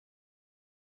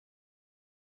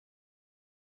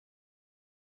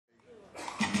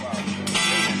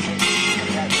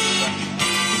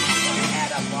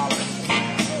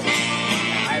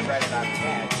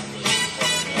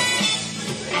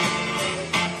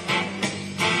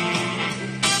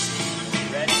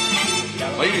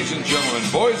ladies and gentlemen,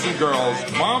 boys and girls,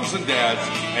 moms and dads,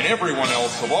 and everyone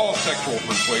else of all sexual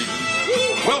persuasions,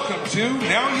 welcome to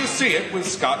Now You See It with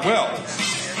Scott Wells.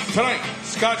 Tonight,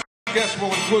 Scott's guests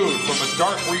will include, from the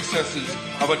dark recesses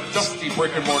of a dusty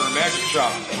brick-and-mortar magic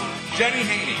shop, Denny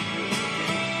Haney.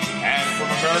 And from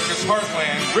America's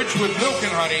heartland, rich with milk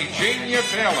and honey, Jania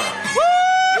Taylor.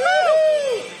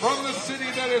 From the city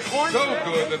that is so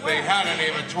good that they had to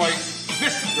name it twice,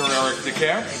 Mr. Eric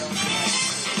DeCamps.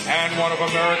 And one of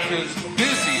America's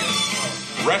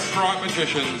busiest restaurant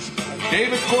magicians,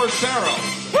 David Corsaro.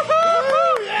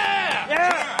 Woo-hoo!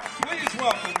 Yeah! Please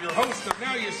welcome your host of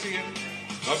Now You See It,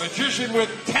 the magician with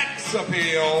tax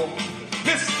appeal,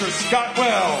 Mr. Scott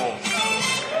Wells.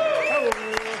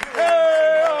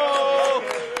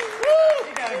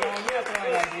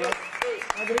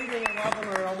 Good evening and welcome,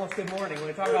 or almost good morning. When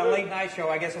we talk about a late night show,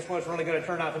 I guess that's what it's really going to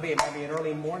turn out to be. It might be an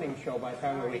early morning show by the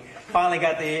time we finally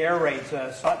got the air raids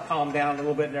calmed down a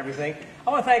little bit and everything. I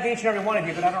want to thank each and every one of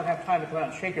you, but I don't have time to come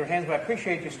out and shake your hands, but I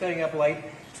appreciate you staying up late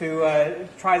to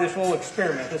try this little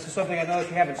experiment. This is something I know that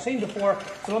you haven't seen before,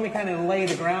 so let me kind of lay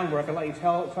the groundwork and let you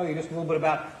tell you just a little bit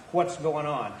about what's going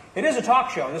on. It is a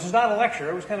talk show. This is not a lecture.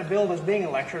 It was kind of billed as being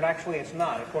a lecture. Actually, it's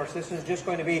not. Of course, this is just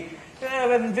going to be,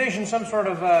 envision some sort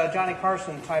of Johnny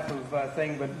Carson type of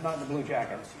thing, but not in the blue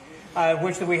jackets.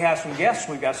 Which we have some guests.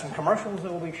 We've got some commercials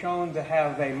that will be shown to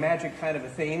have a magic kind of a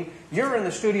theme. You're in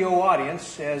the studio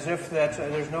audience as if that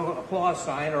there's no applause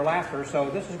sign or laughter, so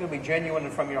this is going to be genuine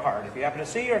and from your heart. If you happen to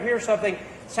see or hear something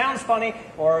that sounds funny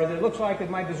or that looks like it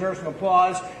might deserve some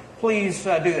applause, please do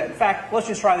that. In fact, let's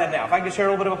just try that now. If I can just hear a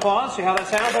little bit of applause, see how that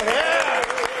sounds? Okay,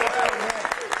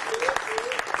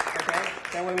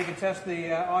 that way we can test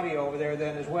the audio over there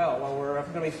then as well while we're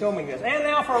going to be filming this. And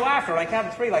now for laughter. I count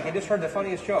to three like you just heard the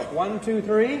funniest joke. 1, 2,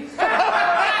 3.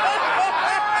 That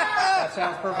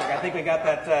sounds perfect. I think we got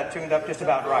that tuned up just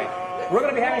about right. We're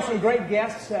going to be having some great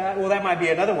guests. Well, that might be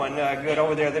another one good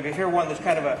over there. If you hear one that's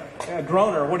kind of a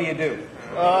groaner, what do you do?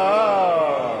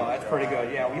 Oh, that's pretty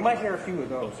good. Yeah, we might hear a few of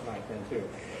those tonight then, too.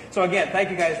 So again, thank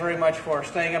you guys very much for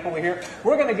staying up over here.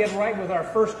 We're going to get right with our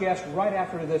first guest right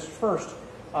after this first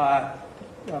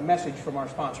message from our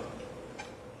sponsor.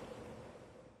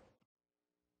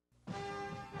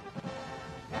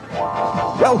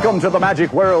 Welcome to the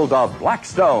magic world of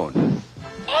Blackstone.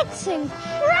 It's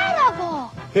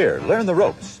incredible! Here, learn the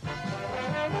ropes.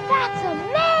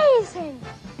 That's amazing!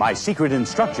 My secret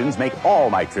instructions make all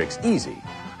my tricks easy.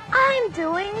 I'm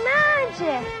doing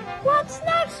magic! What's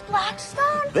next,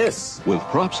 Blackstone? This. With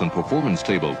props and performance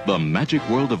table, the magic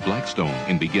world of Blackstone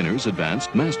in beginners,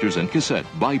 advanced, masters, and cassette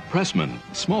by Pressman.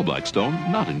 Small Blackstone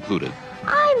not included.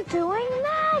 I'm doing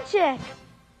magic!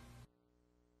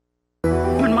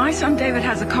 When my son David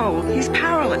has a cold, he's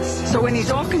powerless. So when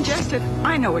he's all congested,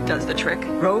 I know it does the trick.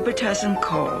 Robitussin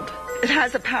Cold. It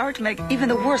has the power to make even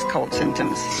the worst cold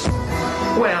symptoms.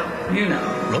 Well, you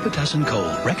know. Robitussin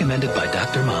Cold, recommended by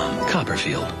Dr. Mom,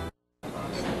 Copperfield.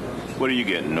 What are you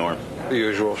getting, Norm? The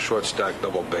usual short stack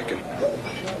double bacon.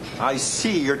 I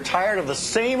see. You're tired of the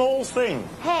same old thing.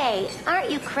 Hey, aren't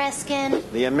you Kreskin?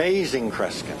 The amazing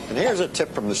Kreskin. And here's a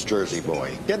tip from this Jersey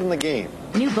boy. Get in the game.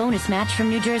 New bonus match from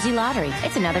New Jersey Lottery.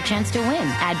 It's another chance to win.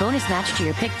 Add bonus match to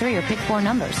your pick 3 or pick 4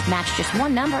 numbers. Match just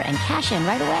one number and cash in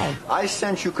right away. I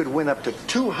sense you could win up to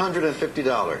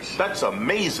 $250. That's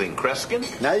amazing, Kreskin.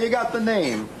 Now you got the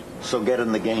name, so get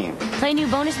in the game. Play new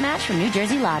bonus match from New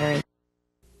Jersey Lottery.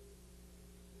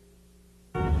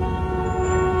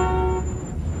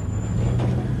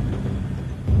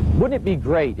 Wouldn't it be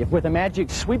great if with a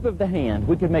magic sweep of the hand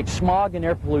we could make smog and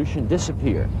air pollution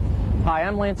disappear? Hi,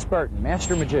 I'm Lance Burton,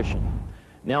 Master Magician.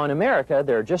 Now in America,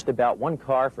 there are just about 1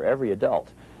 car for every adult.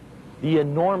 The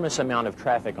enormous amount of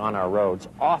traffic on our roads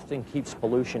often keeps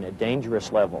pollution at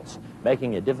dangerous levels,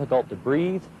 making it difficult to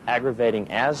breathe, aggravating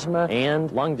asthma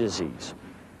and lung disease.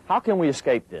 How can we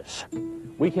escape this?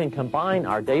 We can combine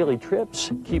our daily trips,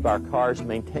 keep our cars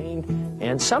maintained,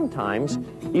 and sometimes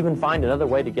even find another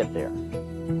way to get there.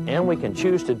 And we can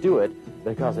choose to do it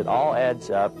because it all adds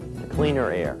up to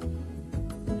cleaner air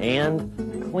and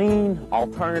clean,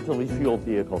 alternatively fueled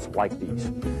vehicles like these.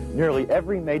 Nearly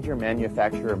every major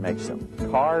manufacturer makes them.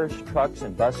 Cars, trucks,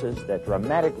 and buses that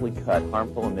dramatically cut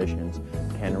harmful emissions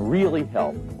can really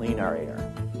help clean our air.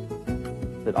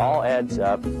 It all adds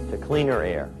up to cleaner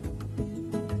air.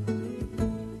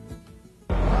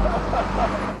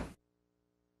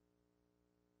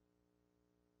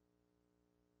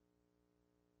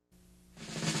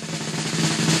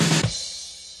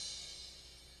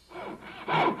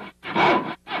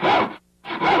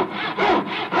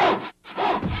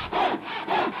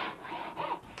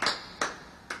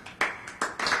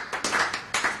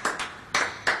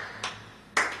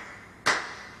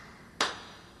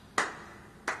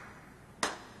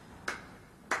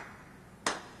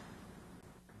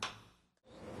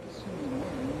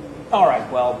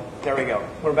 Well, there we go.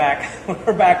 We're back.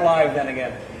 We're back live then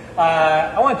again.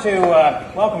 I want to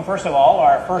welcome, first of all,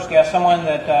 our first guest, someone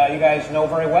that you guys know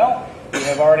very well. You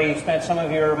have already spent some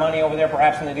of your money over there,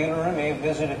 perhaps in the dealer room. You may have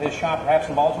visited his shop, perhaps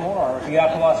in Baltimore, or if you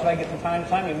got to Las Vegas from time to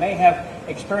time, you may have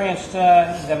experienced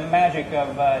the magic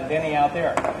of Denny out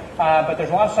there. But there's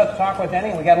a lot of stuff to talk with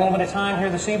Denny. We got a little bit of time here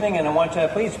this evening, and I want to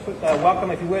please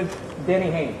welcome, if you would, Denny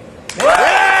Haney.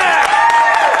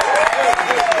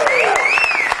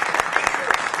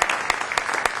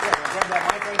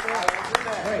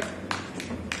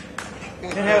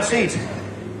 And have a seat.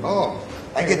 Oh,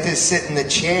 I get to sit in the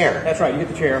chair. That's right, you get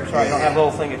the chair. I'm sorry, you don't have a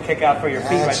little thing to kick out for your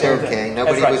feet That's right there. Okay.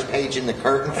 Nobody was paging the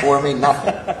curtain for me,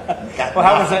 nothing. Well,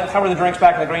 how were the drinks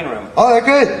back in the green room? Oh, they're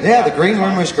good. Yeah, the green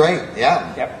room was great.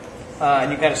 Yeah. Yep.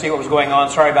 And you kind of see what was going on.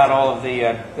 Sorry about all of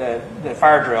the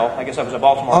fire drill. I guess that was a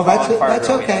Baltimore fire drill. That's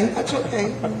okay. That's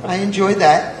okay. I enjoyed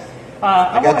that.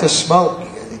 I got to smoke.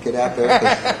 Get out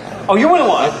there. Oh, you were the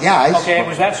one? Yeah. Okay,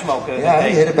 was that smoke? I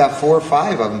hit about 4 or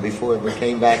 5 of them before we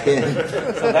came back in.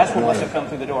 So that's what must have come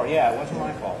through the door. Yeah, it wasn't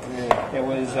my fault. Yeah. It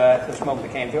was the smoke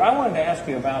that came through. I wanted to ask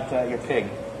you about your pig.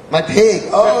 My pig?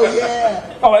 Oh,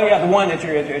 yeah. Oh, yeah, the one at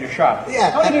your shop.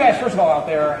 Yeah. How many of you guys, first of all, out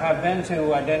there have been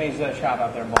to Denny's shop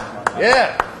out there in Baltimore?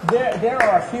 Yeah. There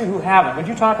are a few who haven't. Would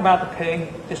you talk about the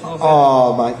pig just a little bit?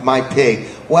 Oh, my pig.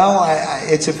 Well,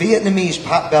 it's a Vietnamese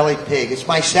pot-bellied pig. It's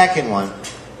my second one.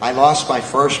 I lost my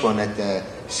first one at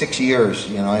 6 years,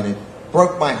 and it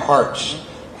broke my heart.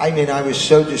 I mean, I was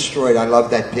so destroyed. I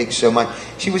loved that pig so much.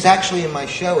 She was actually in my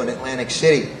show in Atlantic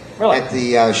City. Really? At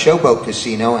the Showboat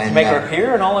Casino. And make her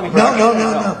appear and all of me?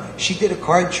 No. She did a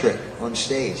card trick on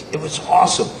stage. It was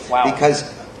awesome. Wow.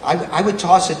 Because I would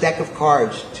toss a deck of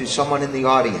cards to someone in the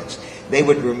audience. They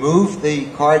would remove the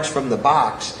cards from the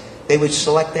box. They would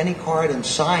select any card and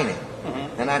sign it.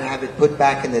 And I'd have it put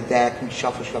back in the deck and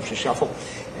shuffle.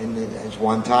 And as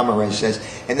Juan Tamarez says,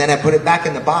 and then I put it back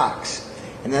in the box.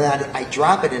 And then I'd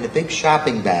drop it in a big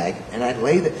shopping bag, and I'd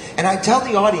and I'd tell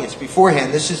the audience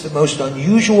beforehand, this is the most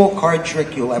unusual card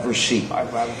trick you'll ever see. I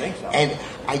would think so. And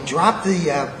I'd drop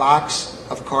the box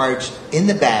of cards in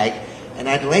the bag, and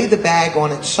I'd lay the bag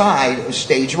on its side,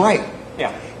 stage right.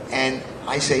 Yeah. And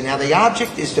I say, now the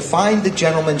object is to find the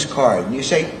gentleman's card. And you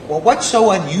say, well, what's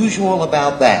so unusual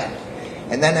about that?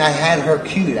 And then I had her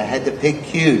cued. I had the pig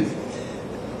cued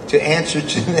to answer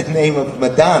to the name of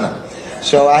Madonna.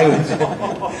 So I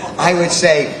would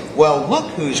say, well, look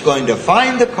who's going to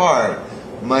find the card.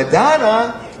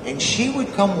 Madonna. And she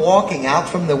would come walking out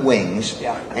from the wings.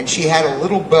 Yeah. And she had a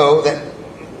little bow that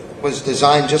was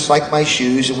designed just like my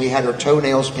shoes. And we had her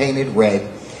toenails painted red.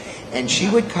 And she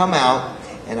would come out.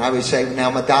 And I would say, now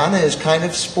Madonna is kind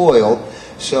of spoiled.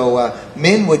 So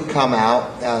Min would come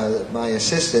out, my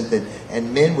assistant,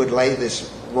 and Min would lay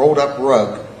this rolled up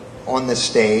rug on the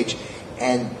stage.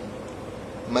 And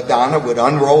Madonna would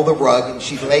unroll the rug, and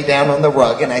she'd lay down on the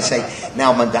rug, and I say,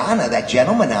 now Madonna, that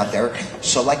gentleman out there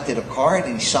selected a card,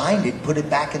 and he signed it, put it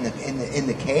back in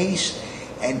the case,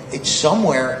 and it's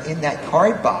somewhere in that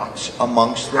card box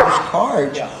amongst those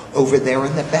cards over there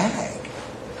in the bag.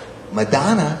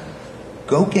 Madonna,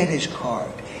 go get his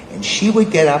card. And she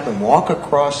would get up and walk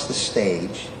across the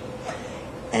stage,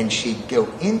 and she'd go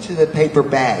into the paper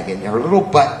bag, and her little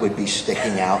butt would be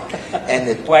sticking out, and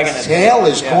the tail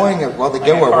is going, well, they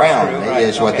go around,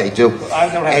 is what they do.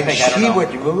 And she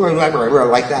would,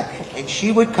 like that, and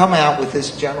she would come out with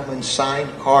this gentleman's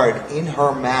signed card in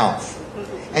her mouth.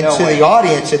 And to the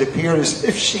audience, it appeared as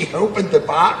if she opened the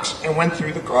box and went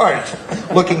through the cards,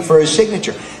 looking for his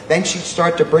signature. Then she'd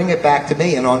start to bring it back to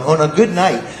me, and on a good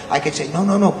night, I could say,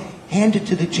 no, hand it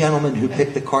to the gentleman who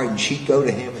picked the card, and she'd go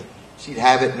to him, and she'd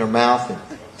have it in her mouth,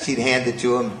 and she'd hand it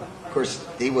to him. Of course,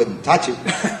 he wouldn't touch it,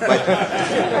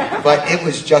 but it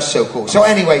was just so cool. So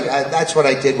anyway, that's what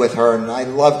I did with her, and I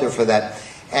loved her for that.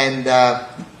 And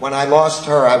when I lost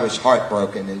her, I was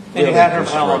heartbroken. And you had her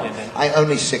for how long?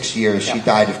 Only 6 years. Yeah. She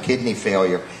died of kidney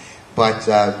failure. But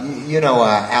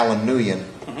Alan Nguyen,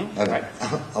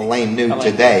 Elaine knew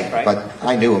today, but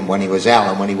I knew him when he was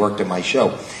Alan, when he worked at my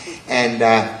show. And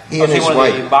he and his wife. Was he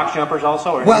one of the box jumpers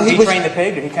also? Or did he train the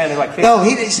pig? Did he kind of like? No,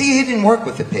 he didn't work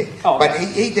with the pig. Oh, okay. But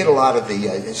he did a lot of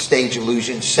the stage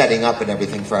illusions, setting up and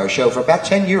everything for our show for about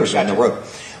 10 years on the road.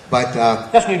 But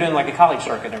that's when you're doing like the college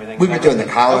circuit and everything. We were doing the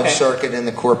college circuit and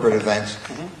the corporate events.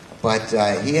 But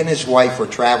he and his wife were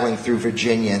traveling through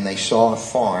Virginia, and they saw a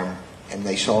farm, and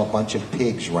they saw a bunch of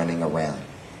pigs running around.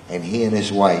 And he and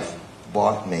his wife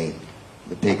bought me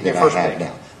the pig that I have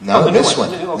now. No, this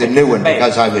one. The new one,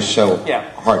 because I was so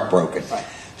heartbroken. Right.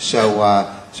 So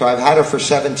I've had her for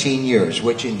 17 years,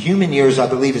 which in human years I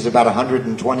believe is about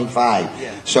 125.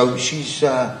 Yeah. So she's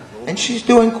And she's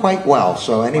doing quite well.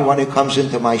 So anyone who comes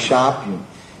into my shop,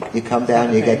 you come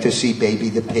down, you get to see Baby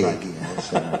the Pig. You know,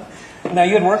 so. Now,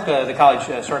 you had worked the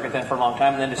college circuit then for a long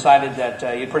time, and then decided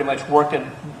that you pretty much worked it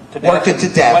to death. Worked it to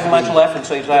death. Wasn't much left, and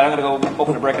so you decided, I'm going to go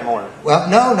open a brick and mortar. Well,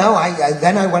 no.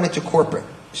 Then I went into corporate,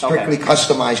 strictly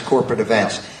customized corporate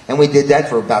events, and we did that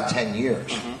for about 10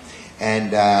 years,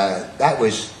 and that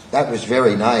was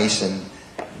very nice. And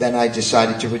then I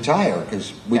decided to retire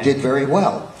because we did very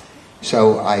well.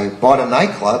 So I bought a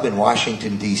nightclub in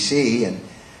Washington D.C. and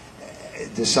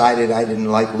decided I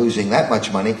didn't like losing that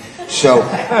much money, so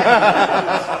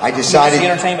I decided. It's the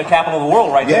entertainment capital of the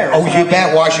world, right there. Oh, you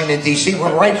bet, Washington D.C.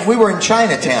 We were in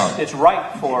Chinatown. It's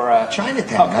right for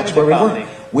Chinatown. That's where we were.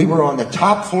 We were on the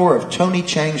top floor of Tony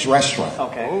Chang's restaurant.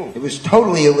 Okay. It was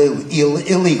totally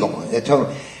illegal.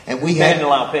 And we they didn't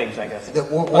allow pigs, I guess. They cooked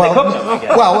them, I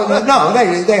guess. Well, no,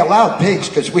 they allowed pigs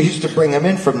because we used to bring them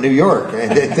in from New York,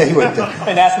 and they would.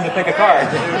 And ask them to pick a card.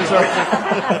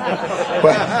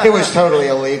 But it was totally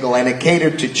illegal, and it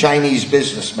catered to Chinese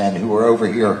businessmen who were over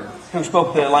here. Who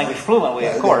spoke the language fluently,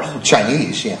 of course.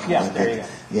 Chinese, yeah. Yeah, there you go.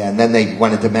 Yeah, and then they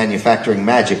went into manufacturing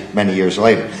magic many years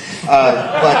later. So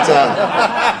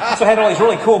it had all these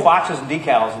really cool boxes and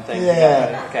decals and things.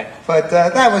 Yeah. Okay. But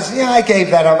that was, I gave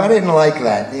that up. I didn't like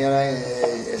that.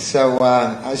 So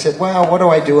I said, well, what do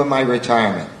I do in my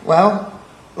retirement? Well,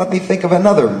 let me think of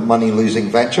another money-losing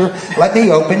venture. Let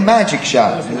me open magic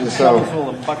shops. So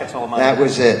that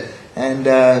was it. And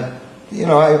I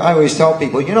always tell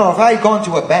people, if I had gone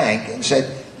to a bank and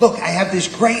said, look, I have this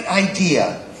great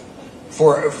idea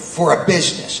for a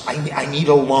business. I need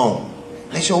a loan.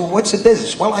 And they say, well, what's the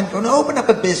business? Well, I'm going to open up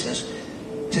a business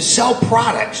to sell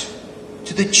products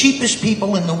to the cheapest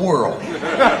people in the world.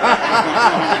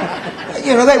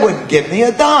 They wouldn't give me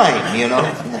a dime,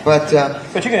 But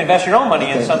you can invest your own money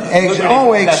in something.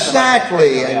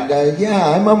 Exactly. And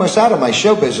I'm almost out of my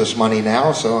show business money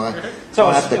now, so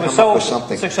I'll have to come up with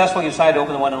something. Successful, you decided to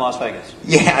open the one in Las Vegas.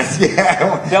 Yes,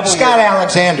 yeah. Scott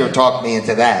Alexander talked me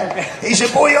into that. Okay. He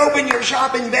said, boy, open your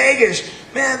shop in Vegas.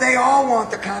 Man, they all want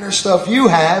the kind of stuff you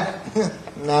have.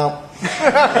 No.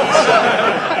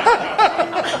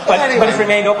 But it's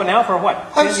remained open now for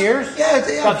what, 10 years?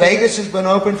 Yeah, Vegas has been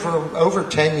open for over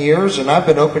 10 years, and I've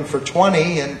been open for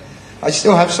 20, and I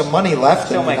still have some money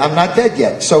left, and I'm not dead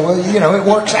yet. So, it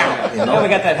works out. Well, we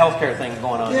got that healthcare thing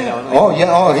going on.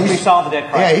 Yeah. We solved the debt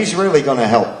crisis. Yeah, he's really going to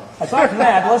help. Aside from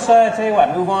that, let's tell you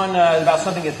what, move on about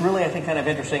something that's really, I think, kind of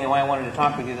interesting and why I wanted to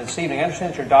talk with you this evening. I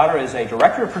understand that your daughter is a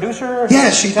director, producer?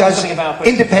 Yeah, she does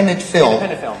independent film.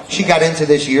 She got into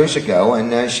this years ago,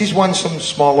 and she's won some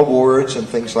small awards and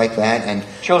things like that. And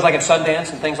shows like at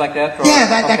Sundance and things like that? Yeah,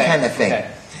 that kind of thing.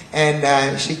 Okay.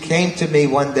 And she came to me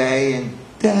one day and,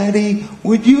 Daddy,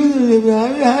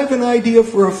 I have an idea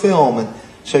for a film. And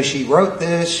so she wrote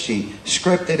this, she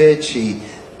scripted it, she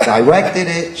directed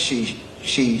it, she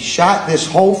shot this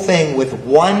whole thing with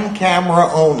one camera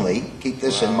only. Keep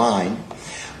this in mind.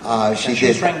 She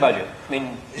did string budget. I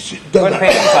mean, wasn't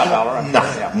paying any top dollar.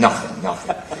 Nothing.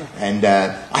 And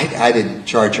I didn't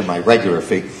charge her my regular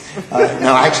fee.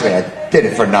 No, actually, I did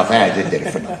it for nothing. I did it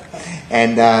for nothing.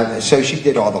 And so she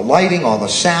did all the lighting, all the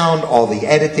sound, all the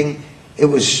editing. It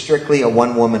was strictly a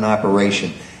one-woman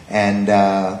operation. And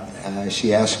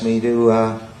she asked me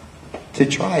to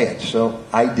try it. So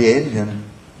I did, and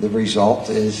the result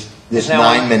is this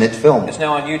 9-minute film. It's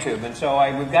now on YouTube, and so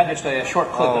we've got just a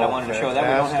short clip that I wanted to show. That we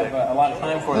don't have a lot of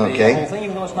time for the whole thing,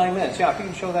 even though it's 9 minutes. Yeah, if you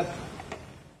can show that.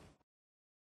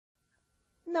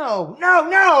 No!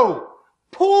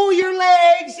 Pull your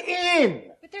legs in!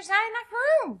 But there's not enough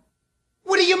room.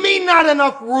 What do you mean not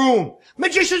enough room?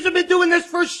 Magicians have been doing this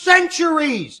for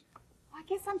centuries! Well, I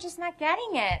guess I'm just not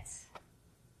getting it.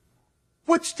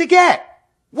 What's to get?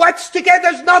 What's to get?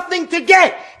 There's nothing to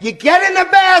get. You get in the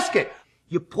basket.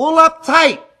 You pull up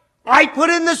tight. I put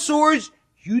in the swords.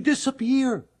 You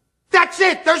disappear. That's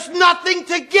it. There's nothing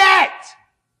to get.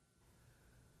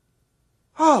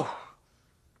 Oh.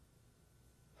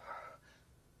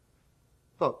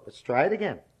 Look, let's try it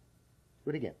again. Do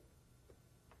it again.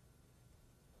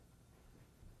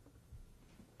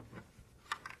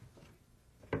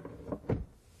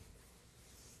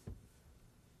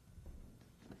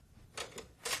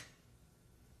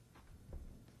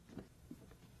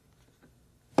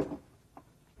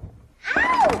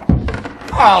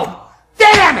 Oh,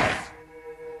 damn it!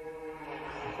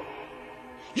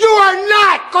 You are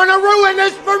not gonna ruin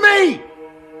this for me!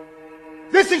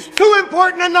 This is too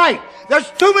important a night.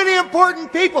 There's too many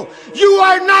important people. You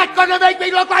are not gonna make me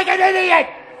look like an idiot!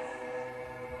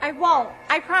 I won't.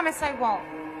 I promise I won't.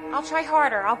 I'll try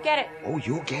harder. I'll get it. Oh,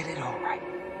 you'll get it all right.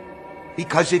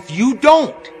 Because if you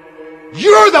don't,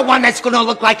 You're the one that's going to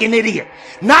look like an idiot,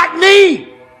 not me!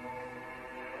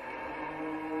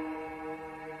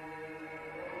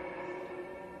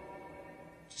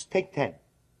 Just take 10.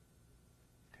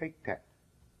 Take 10.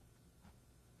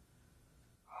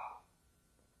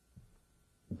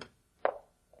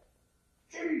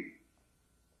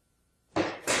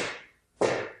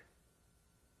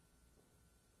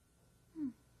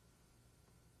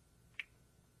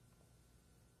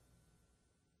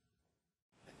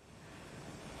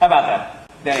 How about that?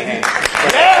 Denny Haney.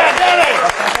 Yeah, Denny!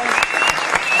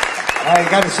 You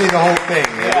got to see the whole thing.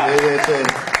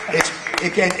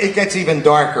 It gets even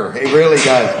darker. It really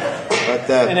does.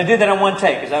 But and it did that on one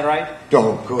take, is that right?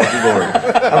 Oh, good Lord!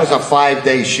 That was a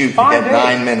 5-day shoot to get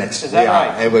 9 minutes. Is that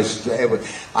right? It was.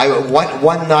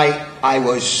 One night I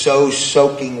was so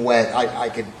soaking wet I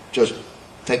could just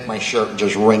take my shirt and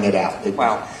just wring it out.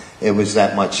 Wow. It was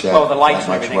that much. Well, the lights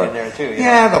and everything in there too.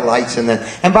 Yeah, the lights and then.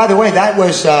 And by the way, that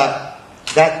was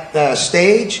that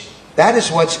stage. That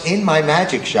is what's in my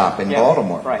magic shop in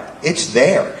Baltimore. Right. It's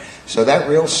there. So that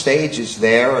real stage is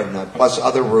there, and plus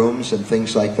other rooms and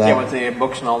things like that. Yeah, with the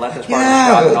books and all that. That's part of the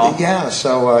shop and all. Yeah.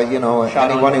 So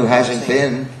anyone who hasn't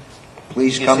been,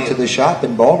 please come to the shop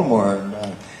in Baltimore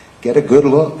and get a good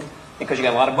look. Because you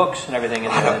got a lot of books and everything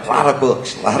in there. A lot of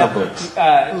books.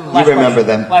 You remember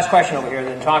them. Last question over here.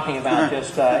 Then talking about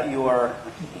just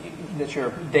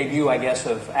your debut, I guess,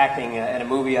 of acting in a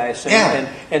movie, I assume. Yeah.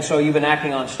 And so you've been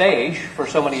acting on stage for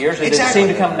so many years. Did it seem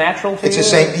to come natural to you? It's the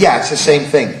same. Yeah, it's the same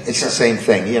thing. It's the same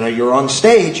thing. You're on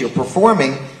stage, you're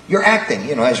performing, you're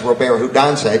acting. As Robert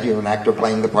Houdin said, you're an actor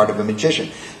playing the part of a magician.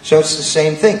 So it's the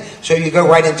same thing. So you go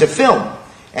right into film.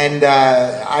 And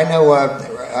I know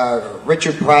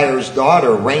Richard Pryor's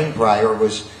daughter, Rain Pryor,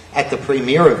 was at the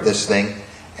premiere of this thing.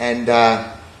 And,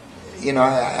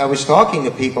 I was talking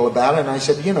to people about it, and I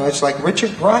said, it's like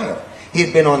Richard Pryor. He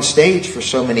had been on stage for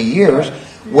so many years.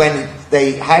 When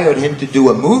they hired him to do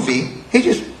a movie, he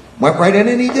just went right in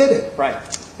and he did it. Right.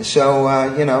 So,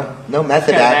 no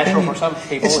method acting. Natural for some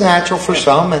people. It's natural for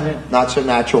some and not so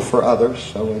natural for others.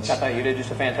 So it's. I thought you did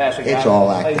just a fantastic job. It's all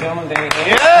acting. Ladies and gentlemen, Denny Haney.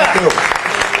 Yeah. Thank you.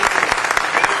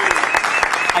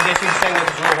 I guess you can stay with us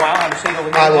for a little while. Have a seat over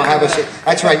there. I will have a seat.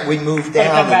 That's right. We moved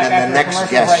down, and then the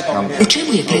next guest comes. U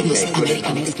čemu je prednost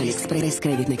American Express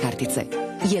kreditne kartice?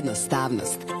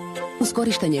 Jednostavnost. Uz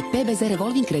korištenje PBZ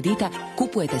revolving kredita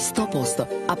kupujete 100%,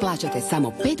 a plaćate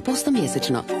samo 5%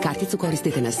 mjesečno. Karticu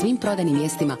koristite na svim prodajnim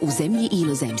mjestima u zemlji i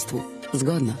inozemstvu.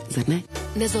 Zgodno, zar ne?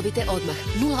 Nazovite odmah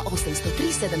 0800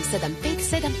 377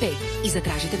 575 i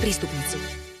zatražite pristupnicu.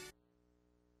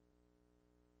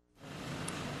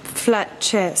 Flat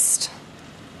chest.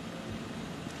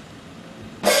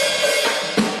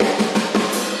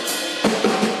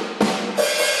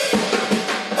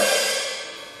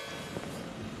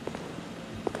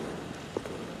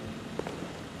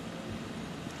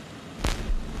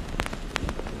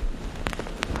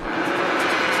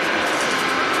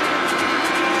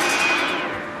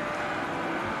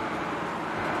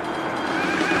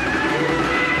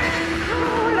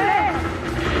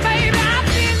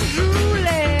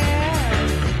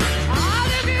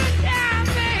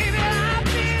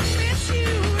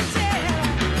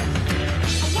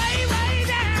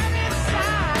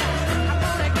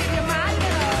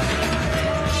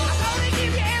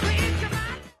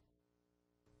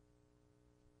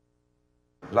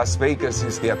 Las Vegas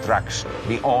is the attraction.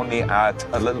 We only add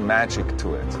a little magic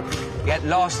to it. Get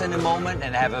lost in the moment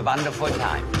and have a wonderful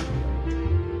time.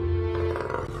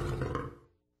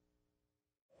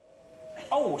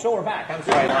 Oh, so we're back. I'm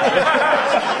sorry.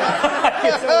 I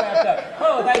get so wrapped up.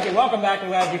 Oh, thank you. Welcome back. I'm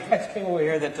glad you guys came over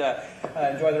here that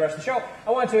enjoy the rest of the show.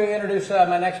 I want to introduce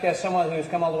my next guest, someone who's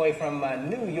come all the way from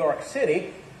New York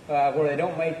City, where they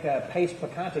don't make paste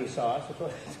picante sauce. That's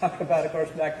what I talk about, of course,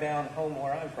 back down home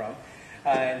where I'm from.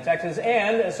 In Texas,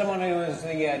 and someone who is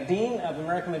the Dean of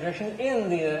American Magician in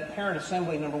the Parent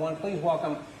Assembly #1. Please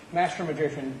welcome Master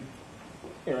Magician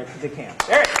Eric DeCamps.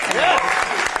 Eric!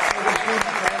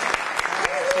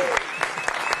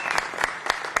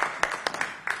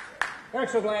 Eric,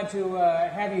 so glad to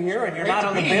have you here, and you're not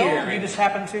on the bill. You just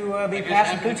happen to be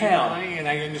passing through town. And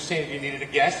I understand you needed a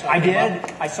guest. I did.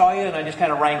 I saw you, and I just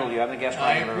kind of wrangled you. I'm the guest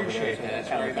wrangler. I appreciate that. That's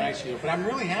very nice of you. But I'm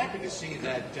really happy to see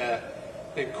that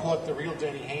they've caught the real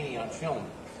Denny Haney on film.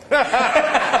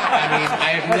 I mean, I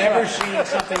have never seen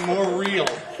something more real.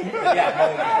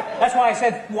 Yeah, that's why I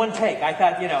said one take. I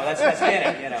thought, that's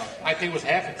Denny, I think it was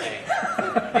half a take.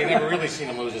 They've never really seen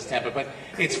him lose his temper. But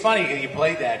it's funny that you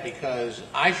played that because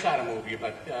I shot a movie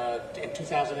in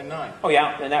 2009. Oh,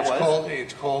 yeah, and that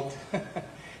It's called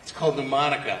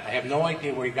Mnemonica. I have no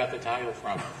idea where you got the title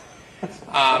from.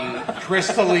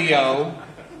 Chris DeLeo.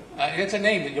 It's a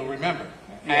name that you'll remember.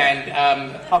 Yeah. And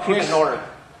I'll keep it in order.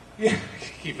 Yeah,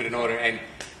 keep it in order. And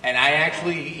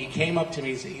he came up to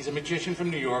me. He's a magician from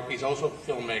New York. He's also a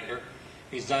filmmaker.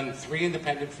 He's done 3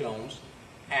 independent films.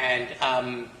 And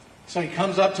so he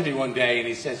comes up to me one day and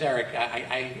he says, Eric,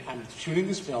 I'm shooting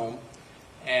this film,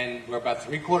 and we're about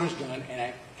 3/4 done, and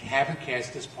I haven't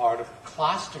cast this part of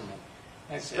Klosterman.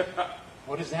 I said,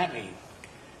 what does that mean?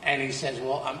 And he says,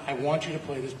 well, I want you to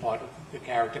play this part of the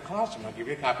character Klosterman. I'll give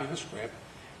you a copy of the script,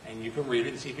 and you can read it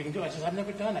and see if you can do it. I said, I've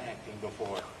never done acting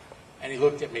before. And he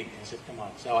looked at me and said, come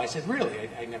on. So I said, really?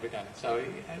 I'd never done it. So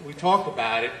we talked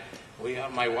about it.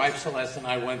 My wife Celeste and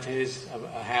I went to his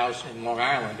house in Long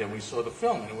Island, and we saw the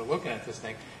film, and we're looking at this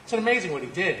thing. It's amazing what he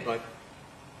did, but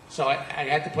so I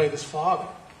had to play this father,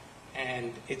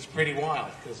 and it's pretty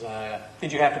wild because.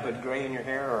 Did you have to put gray in your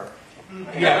hair, or?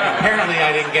 Yeah, apparently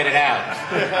I didn't get it out.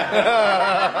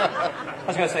 I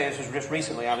was going to say this was just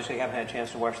recently. Obviously, you haven't had a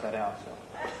chance to wash that out. So.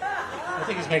 I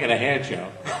think he's making a hair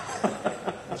joke.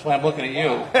 That's why I'm looking at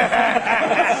you.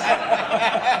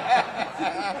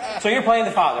 So you're playing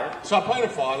the father. So I play the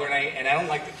father, and I don't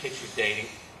like the kids you're dating.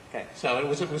 Okay. So it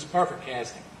was perfect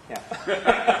casting. Yeah.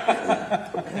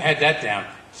 I had that down.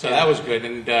 So that was good.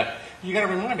 And you got to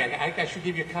remind me, I should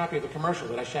give you a copy of the commercial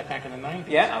that I shot back in the 90s.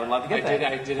 Yeah, I would love to get that.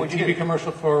 I did a TV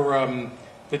commercial for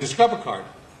the Discover card.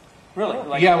 Really?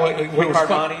 Like yeah, it was card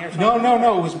money or something?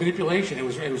 No. It was manipulation. It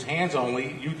was hands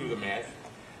only. You do the math.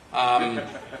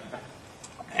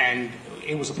 And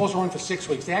it was supposed to run for 6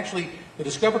 weeks. The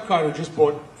Discover card was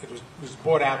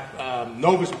bought out.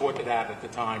 Novus bought it out at the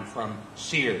time from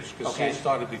Sears, because Sears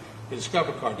started the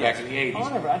Discover card back in the 80s. Oh,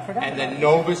 I forgot. And then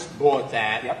Novus bought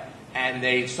that, and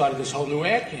they started this whole new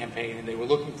ad campaign, and they were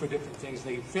looking for different things.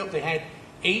 They had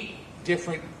 8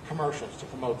 different commercials to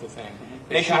promote the thing.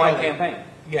 Mm-hmm. Nationwide campaign.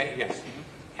 Yeah, yes.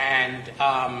 And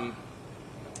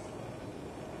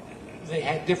they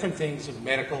had different things of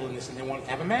medical and this, and they wanted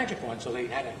to have a magic one. So they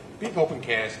had a big open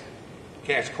cast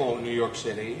call in New York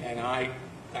City, and I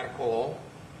got a call.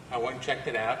 I went and checked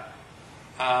it out.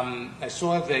 I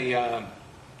saw the,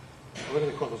 what do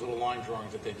they call those little line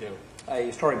drawings that they do?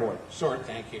 A storyboard.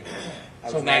 Thank you.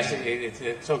 So nice.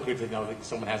 It's so good to know that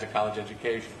someone has a college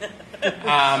education.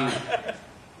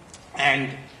 And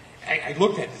I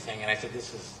looked at the thing, and I said,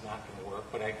 this is not going to work,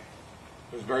 but I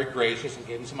was very gracious and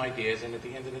gave him some ideas, and at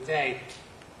the end of the day,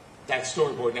 that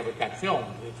storyboard never got filmed.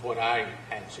 It's what I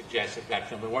had suggested got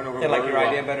filmed. They like your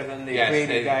idea better than the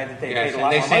creative guy that they paid a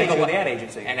lot more money to the ad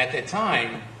agency. And at the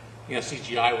time,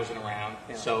 CGI wasn't around,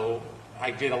 so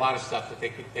I did a lot of stuff that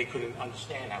they couldn't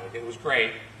understand how I did. It was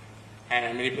great, and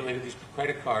I manipulated these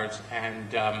credit cards,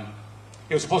 and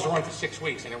it was supposed to run for 6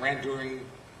 weeks, and it ran during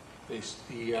the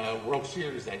World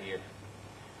Series that year.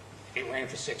 It ran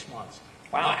for 6 months.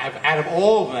 Wow. Out of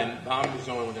all of them, Mom was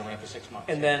the only one that ran for 6 months.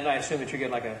 And then I assume that you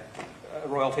get like a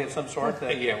royalty of some sort?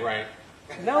 Yeah, right.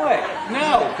 No way.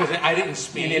 No, because I didn't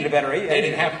speak. You needed a better They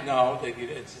didn't have,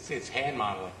 it's hand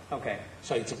modeling. Okay.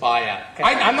 So it's a buyout.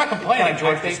 I'm not complaining. Kind of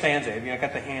George Costanza, you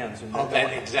got the hands. And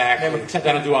exactly. Except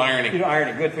I don't do ironing. You do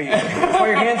ironing, good for you. That's why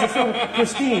your hands are so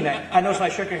pristine. I noticed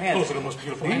when I shook your hands. Those are the most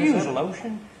beautiful hands. Do you use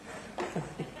lotion?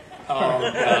 Oh,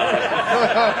 God.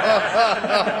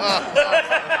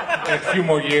 In a few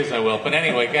more years I will. But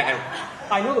anyway, go ahead.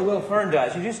 I know that Will Fern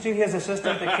does. Did you see his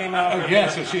assistant that came out? Oh,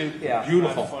 yes. So she's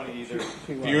beautiful. Not funny either.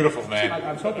 Beautiful, man.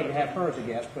 I was hoping to have her as a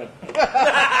guest, but...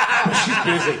 She's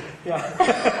busy.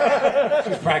 Yeah.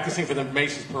 She's practicing for the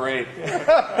Macy's parade. Put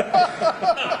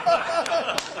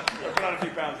on a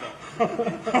few pounds, though.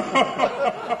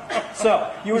 So,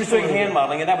 you were just doing hand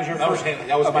modeling, and that was your first...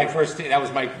 That was my first... That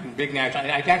was my big national...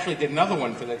 I actually did another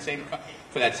one for that same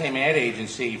ad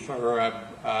agency for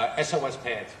SOS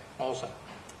pads also.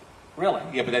 Really?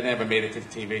 Yeah, but that never made it to the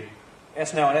TV.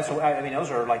 SOS, I mean, those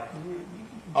are like...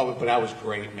 Oh, but I was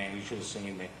great, man. You should have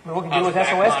seen me. I mean, what can you do with SOS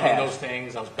pads? I was back pads? those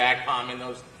things. I was back bombing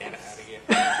those... Get out of here.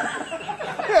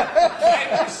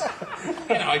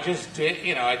 I just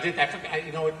did, I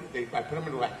put them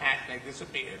into a hat and they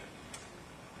disappeared.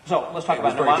 So let's talk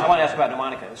about. I want to ask about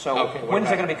Mnemonica. So when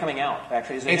is it going to be coming out?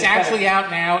 Actually, it's actually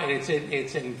out now. And it's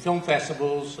in film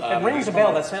festivals. It rings a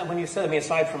bell. That's when you said to me,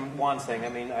 aside from Juan's thing. I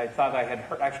mean, I thought I had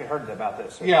actually heard about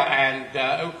this. So. Yeah,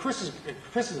 and Chris is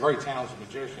a very talented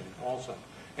magician, also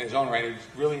in his own right. He's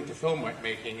really into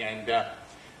filmmaking, and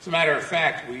as a matter of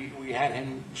fact, we had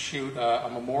him shoot a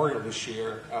memorial this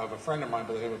year of a friend of mine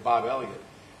by the name of Bob Elliott.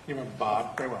 You remember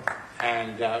Bob? Very well.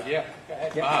 And go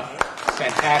ahead, Bob.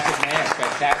 Fantastic man.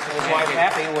 Fantastic. His wife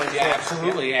Happy was. Yeah,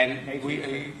 absolutely. And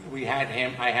we had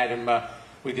him. I had him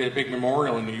we did a big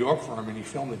memorial in New York for him, and he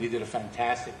filmed it. He did a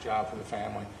fantastic job for the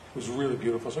family. It was really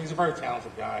beautiful. So he's a very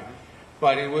talented guy.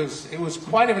 But it was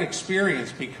quite of an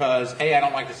experience because, A, I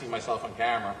don't like to see myself on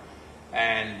camera.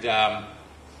 And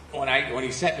when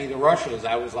he sent me the rushes,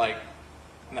 I was like,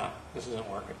 no, this isn't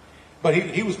working. But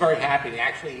he was very happy.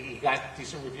 He got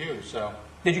decent reviews. So.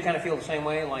 Did you kind of feel the same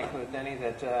way, like with Denny,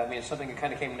 that, I mean, it's something that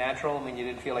kind of came natural? I mean, you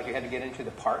didn't feel like you had to get into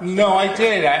the parts? No, I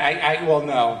did. Well,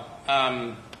 no.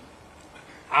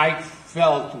 I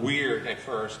felt weird at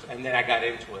first, and then I got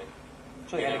into it.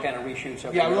 So you had to kind of reshoot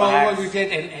something? Yeah, well, we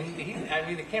did, and I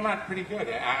mean, it came out pretty good.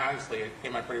 Honestly, it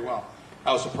came out pretty well.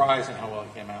 I was surprised at how well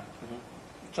it came out. Mm-hmm.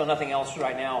 So nothing else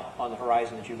right now on the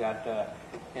horizon that you got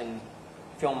in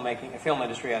filmmaking, film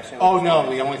industry, I assume? Oh, no.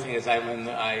 The only thing is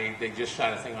they just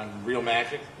shot a thing on Real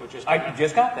Magic. I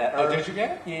just got that. Oh, did you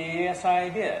get it? Yes, I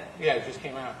did. Yeah, it just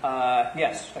came out.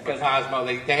 Yes. Because Cosmo,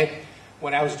 they had,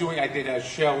 when I did a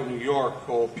show in New York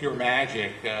called Pure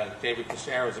Magic. David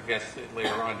Corsaro was a guest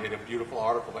later on, did a beautiful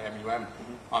article by M.U.M.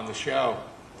 on the show.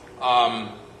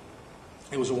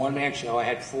 It was a one-man show. I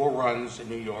had 4 runs in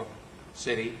New York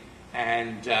City,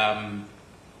 and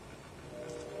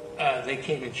they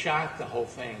came and shot the whole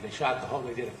thing. They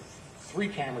did a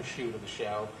 3-camera shoot of the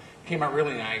show. It came out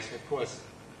really nice. Of course,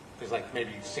 there's like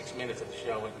maybe 6 minutes of the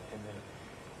show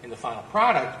in the final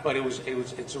product, but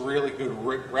it's a really good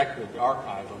record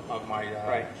archive of my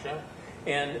show.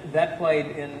 And that played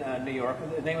in New York.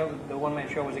 The name of the one-man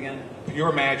show was again?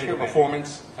 Pure Magic, a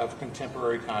performance of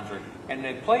contemporary conjuring. And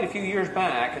it played a few years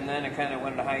back, and then it kind of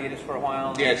went into hiatus for a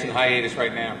while. Yeah, it's in hiatus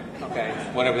right now. Okay.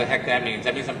 Whatever the heck that means.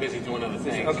 That means I'm busy doing other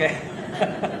things. Okay.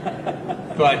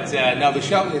 But no, the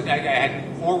show, I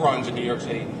had 4 runs in New York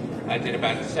City. I did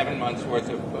about 7 months worth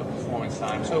of performance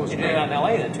time. So it was You did it out in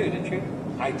L.A. then, too, didn't you?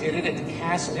 I did it at the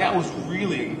Castle. That was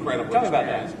really incredible. Tell me about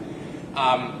that.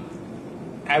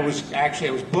 I was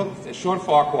booked. Sean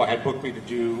Farquhar had booked me to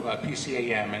do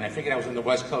PCAM, and I figured I was on the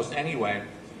West Coast anyway.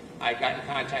 I got in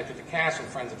contact with the Castle,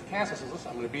 friends at the Castle. I said, listen,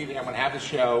 I'm going to be there. I'm going to have the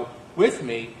show with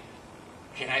me.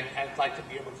 I'd like to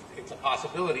be able to, it's a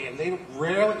possibility. And they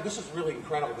rarely, this is really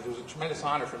incredible because it was a tremendous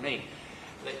honor for me.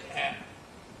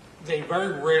 They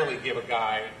very rarely give a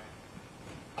guy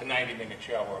a 90-minute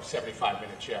show or a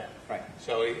 75-minute show. Right.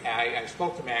 So I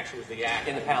spoke to Max, who was the actor.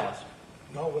 In the Palace?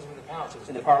 No, it wasn't in the Palace. It was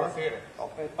in the Apollo Theater.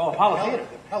 Oh, Apollo Theater.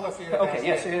 The Apollo Theater. Okay,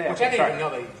 yes. Yeah, which I didn't even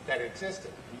know that it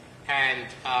existed. And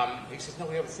he says, no,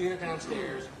 we have a theater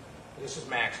downstairs. This is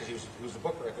Max, because he was the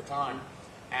booker at the time.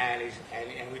 And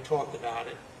we talked about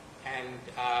it. And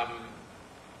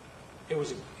it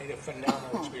was a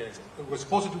phenomenal experience. We were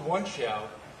supposed to do one show.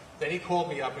 Then he called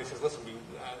me up and he says, listen,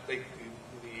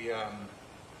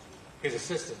 his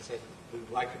assistant said, we'd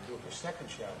like to do a second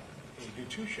show. Can you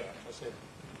do 2 shows? I said,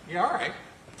 yeah, all right.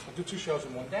 I'll do 2 shows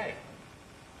in one day.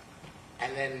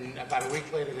 And then about a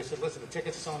week later, they said, listen, the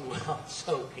tickets are selling well,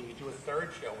 so can you do a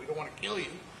 3rd show? We don't want to kill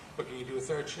you, but can you do a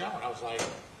 3rd show? And I was like,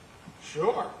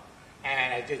 sure.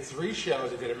 And I did 3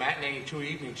 shows. I did a matinee and 2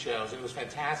 evening shows. It was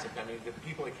fantastic. I mean, the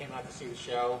people that came out to see the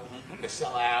show, they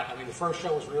sell out. I mean, the 1st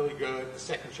show was really good. The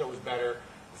 2nd show was better.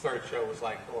 The 3rd show was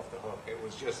like off the hook. It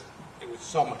was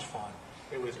so much fun.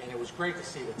 It was great to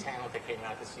see the talent that came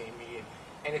out to see me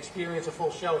and experience a full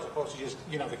show as opposed to just,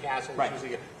 the Castle, which is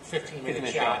usually a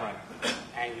 15-minute shot. Right.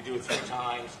 And you do it 3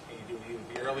 times, and you do either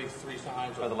the early 3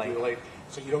 times or the late.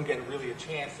 So you don't get really a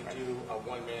chance to do a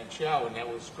one-man show, and that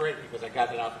was great because I got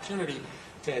that opportunity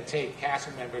to take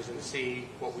Castle members and to see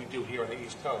what we do here on the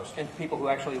East Coast. And people who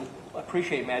actually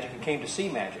appreciate magic and came to see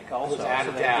magic also. Without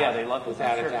a doubt. Yeah, they loved it.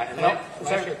 Without a doubt. And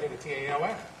last year I did a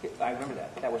TAOF. I remember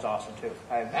that. That was awesome too.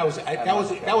 That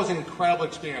was an incredible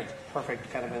experience. Perfect,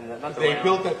 kind of in the. They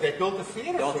built a theater.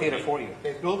 Built a theater for you.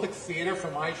 They built a theater for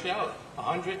my show.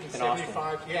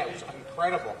 175. Yeah, it was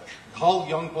incredible. Hull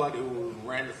Youngblood, who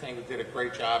ran the thing, did a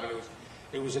great job, and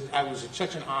it was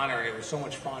such an honor, and it was so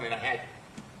much fun. And I had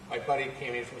my buddy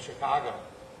came in from Chicago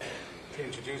to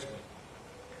introduce me.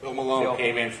 Bill Malone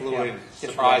came in, flew in,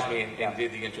 surprised me, and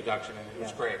did the introduction, and it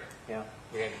was great. Yeah.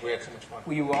 We had so much fun.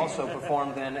 Well, you also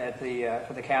performed then at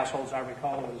for the Castle, as I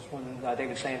recall, it was when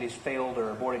David Sandys failed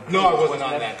or aborted. No, I wasn't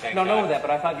on that. No, no, that.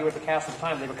 But I thought you were at the Castle at the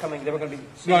time. They were going to be.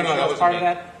 No, that was part of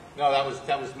that. No, that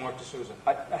was Mark D'Souza.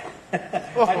 I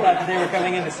thought they were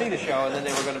coming in to see the show, and then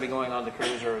they were going to be going on the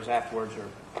cruise, or it was afterwards, or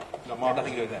no, Mark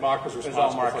nothing to do with that. Mark was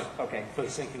responsible for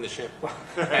sinking the ship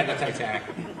and the Titanic.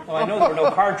 Well, I know there were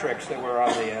no card tricks that were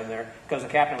on the there because the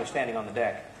captain was standing on the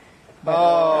deck. But,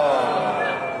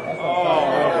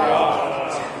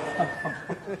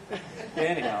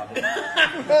 anyhow. Do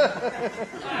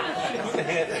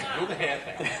the hair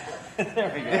thing.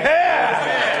 There we go.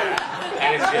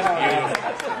 That is just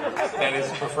beautiful. That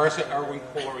is Professor Erwin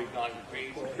Corey gone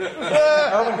crazy.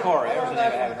 Erwin Corey, there's the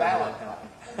name I haven't heard in a long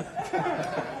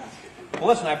time. Well,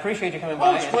 listen, I appreciate you coming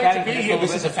by. It's and great chatting to be just here. little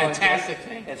This bit. is a fantastic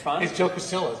thing. It's fun. It's Joe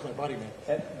Casilla. It's my buddy, man.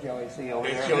 Joey C. over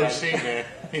It's there. Joey C, man.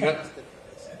 You know,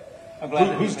 I'm glad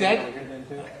that who's he's dead? dead? Over here then,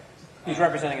 too. He's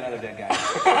representing another dead guy.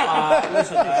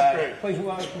 Listen, please we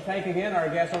want to thank again our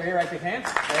guests over here at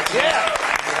DeCamps. Yeah.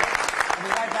 We'll be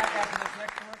right back after this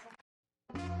next commercial.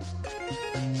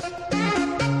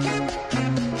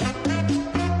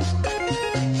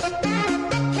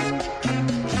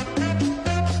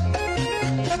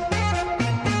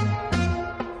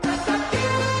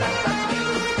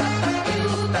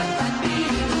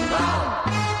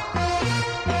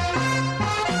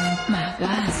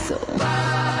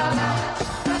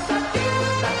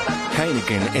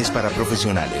 Heineken es para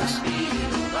profesionales.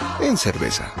 En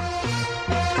cerveza.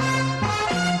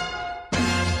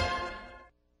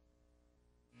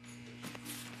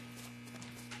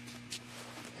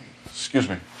 Excuse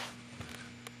me.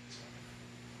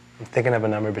 I'm thinking of a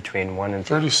number between 1 and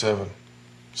 37.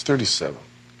 It's 37.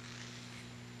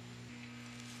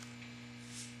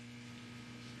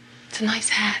 It's a nice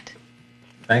hat.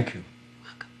 Thank you.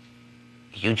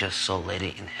 You just saw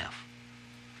Lady in half.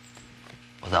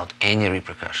 Without any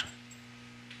repercussion.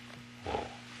 Whoa.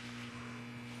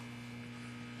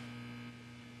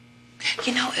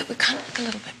 You know, it would kind of look a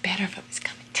little bit better if it was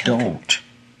kind of tilted. Don't.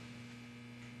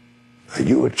 Are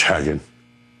you Italian?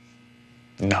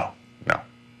 No.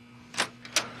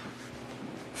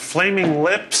 Flaming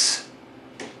Lips.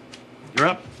 You're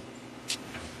up.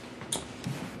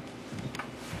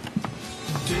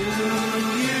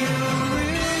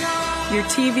 Your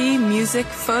TV, music,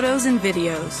 photos, and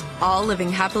videos, all living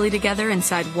happily together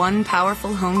inside one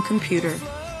powerful home computer.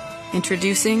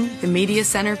 Introducing the Media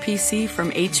Center PC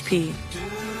from HP.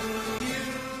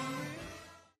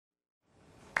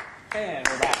 And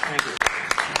we're back. Thank you.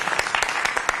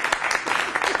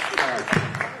 All right.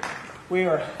 We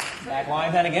are back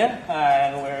live then again,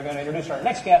 and we're going to introduce our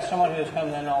next guest, someone who has come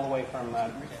in all the way from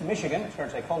Michigan. It's hard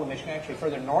to say Coldham, Michigan, actually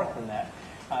further north than that.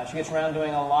 She gets around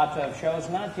doing a lot of shows,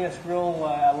 not just a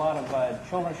lot of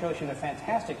children's shows. She's a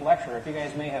fantastic lecturer. If you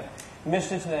guys may have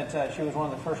missed it, that she was one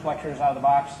of the first lecturers out of the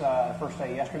box first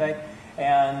day yesterday.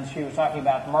 And she was talking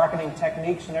about marketing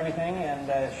techniques and everything, and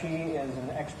she is an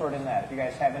expert in that. If you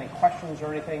guys have any questions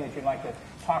or anything that you'd like to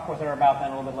talk with her about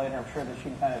then a little bit later, I'm sure that she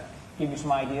can kind of give you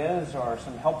some ideas or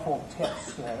some helpful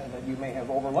tips that you may have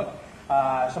overlooked.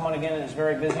 Someone, again, is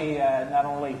very busy, not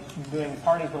only doing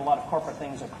parties, but a lot of corporate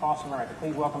things across America.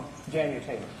 Please welcome Jania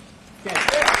Taylor.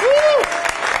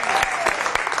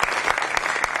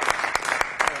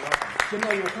 Didn't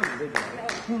know you were coming, did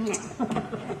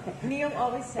you? Neil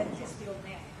always said kiss the old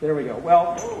man. There we go.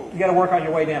 Well, you got to work on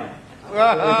your way down.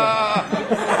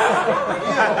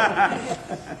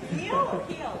 Heel.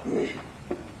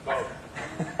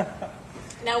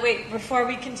 Now wait, before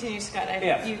we continue, Scott,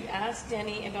 you asked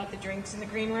Denny about the drinks in the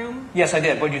green room. Yes, I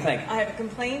did. What did you think? I have a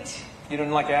complaint. You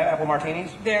didn't like apple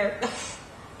martinis?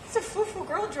 It's a foo-foo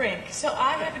girl drink. So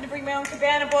I happen to bring my own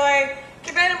Cabana Boy.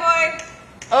 Cabana Boy!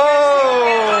 Oh!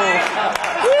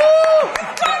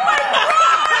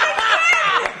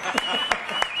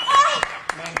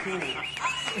 Mancini.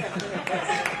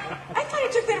 I thought you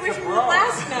took that away from me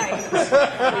last night.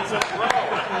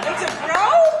 It's a bro?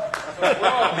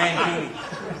 Mancini.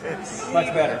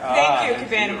 Much better. Thank you,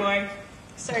 Cabana Boy.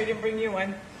 Sorry I didn't bring you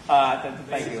one.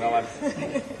 Thank you. I'm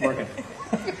working.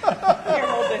 Here,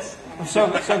 hold this. So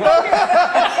good.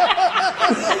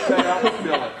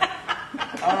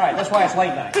 All right, that's why it's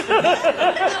late night.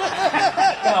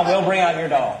 Come on, Will, bring out your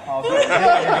doll. Bring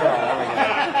out your girl.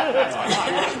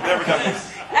 There we go.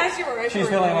 As you were. She's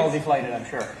feeling a little deflated, I'm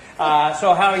sure.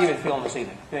 So how are you feeling this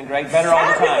evening? Doing great? Better all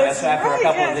the time. That's after a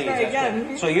couple of these. That's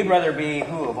good. So you'd rather be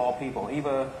who of all people?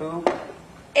 Eva who?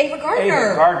 Ava Gardner.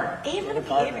 Ava Gardner. Ava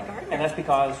Gardner. And that's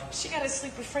because? She got to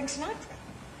sleep with Frank Sinatra.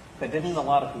 But didn't a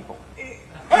lot of people?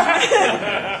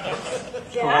 Yeah,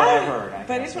 from what I've heard.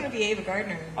 But I just want to be Ava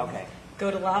Gardner. Okay. Go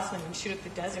to Laughlin and shoot up the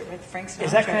desert with Frank Sinatra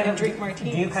Is that kind and of, drink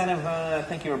martinis. do you kind of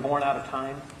think you were born out of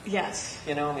time? Yes.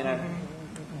 You know, I mean,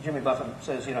 Jimmy Buffett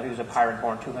says, he was a pirate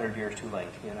born 200 years too late,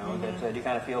 that you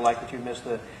kind of feel like that you missed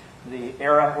the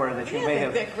era where that you may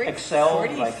have excelled,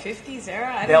 40s, like 50s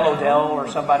era. Del O'Dell or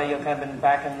somebody who kind of been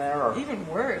back in there, or even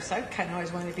worse. I kind of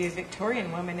always wanted to be a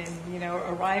Victorian woman and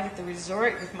arrive at the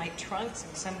resort with my trunks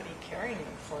and somebody carrying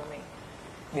them for me.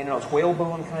 Those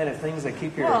whalebone kind of things that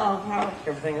keep your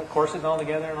everything corset all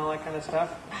together and all that kind of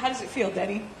stuff. How does it feel,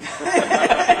 Denny? It's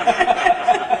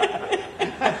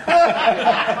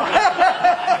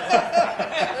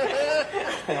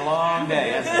been a long long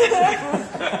day, isn't it?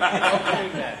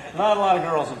 Not a lot of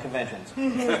girls at conventions.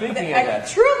 Speaking of that.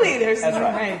 Truly, there's That's no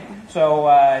right. right. So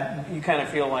you kind of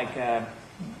feel like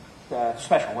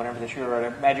special whenever that you're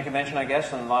at a magic convention, I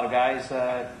guess, and a lot of guys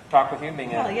talk with you,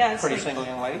 being a pretty single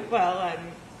young lady. Well,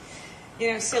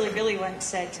 you know, Silly Billy once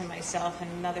said to myself and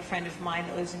another friend of mine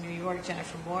that lives in New York,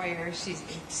 Jennifer Moyer,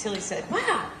 Silly said,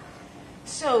 "Wow,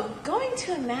 so going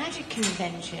to a magic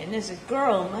convention as a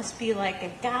girl must be like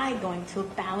a guy going to a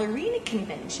ballerina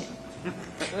convention."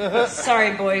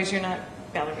 Sorry, boys, you're not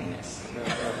ballerinas.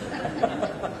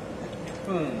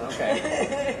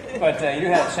 Okay. But you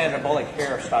had a Sandra Bullock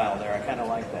hairstyle there. I kind of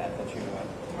like that you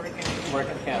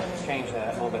working change that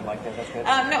a little bit like that. That's good.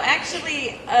 No,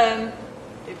 actually,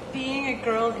 being a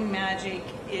girl in magic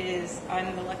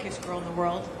I'm the luckiest girl in the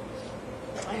world.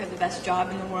 I have the best job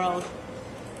in the world.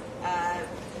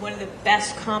 One of the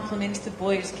best compliments the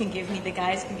boys can give me, the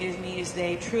guys can give me, is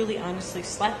they truly, honestly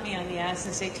slap me on the ass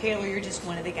and say, "Taylor, you're just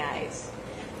one of the guys."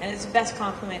 And it's the best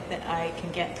compliment that I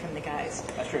can get from the guys.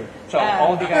 That's true. So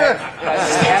all of you guys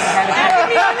haven't had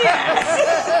me on the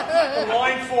ass. The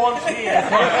line forms here.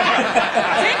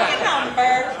 Take a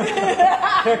number.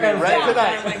 Right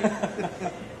tonight.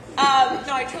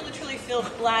 No, I truly feel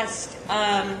blessed.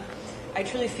 I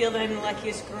truly feel that I'm the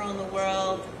luckiest girl in the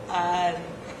world.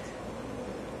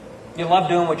 You love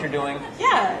doing what you're doing.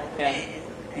 Yeah. And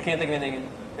you can't think of anything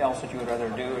else that you would rather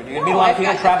do. Do you meet a lot of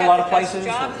people, travel a lot of places? I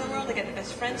got the best job in the world. I got the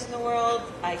best friends in the world.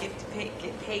 I get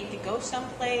paid to go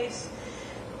someplace.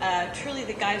 Truly,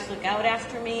 the guys look out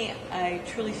after me. I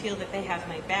truly feel that they have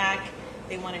my back.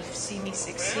 They want to see me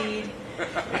succeed.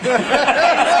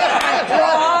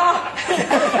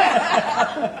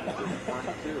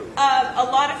 A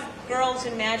lot of girls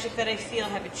in magic that I feel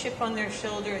have a chip on their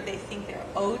shoulder. They think they're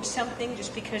owed something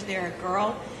just because they're a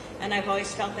girl. And I've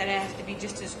always felt that I have to be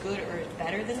just as good or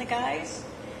better than the guys.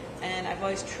 And I've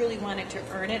always truly wanted to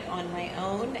earn it on my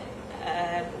own.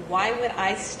 Why would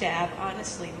I stab,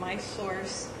 honestly, my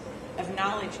source of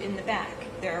knowledge in the back?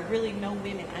 There are really no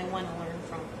women I want to learn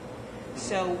from.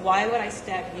 So why would I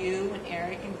stab you and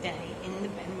Eric and Denny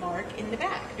and Mark in the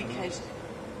back? Because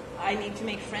I need to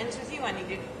make friends with you. I need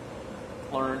to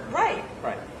learn. Right.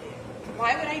 Right.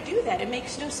 Why would I do that? It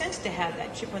makes no sense to have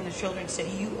that chip on the shoulder and say,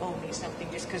 "You owe me something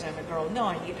just because I'm a girl." No,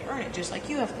 I need to earn it just like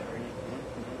you have to earn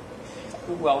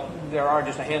it. Well, there are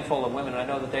just a handful of women. I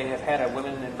know that they have had a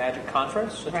women in magic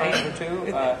conference a time or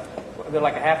two. They're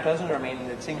like a half dozen. I mean,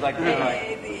 it seems like...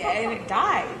 and it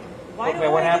died. Why do I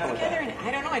what get happened together? with that? And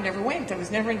I don't know. I never went. I was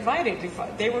never invited.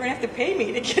 They were going to have to pay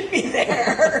me to get me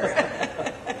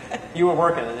there. You were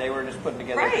working, and they were just putting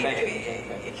together a convention.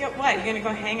 What? You're going to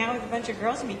go hang out with a bunch of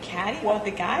girls and be catty with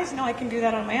the guys? No, I can do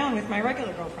that on my own with my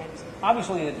regular girlfriends.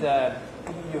 Obviously,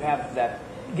 you have that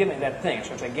gimmick, that thing,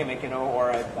 so it's a gimmick, or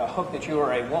a hook that you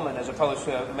are a woman as opposed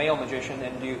to a male magician,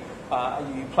 and you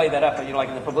play that up. And like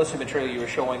in the publicity material you were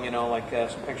showing, like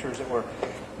some pictures that were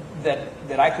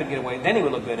that I could get away. Then he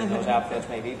would look good in those outfits,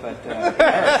 maybe. But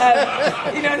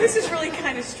this is really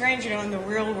kind of strange. In the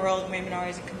real world, women are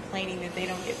always complaining that they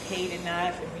don't get paid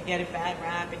enough, and we get a bad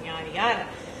rap, and yada yada.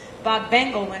 Bob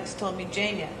Bengal once told me,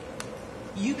 "Jania,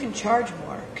 you can charge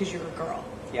more because you're a girl."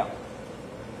 Yeah.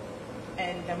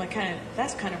 And I'm like,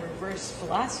 that's kind of reverse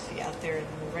philosophy out there in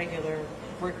the regular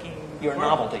working. You're a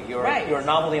world. novelty. You're a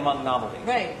novelty among novelties.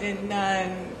 Right. And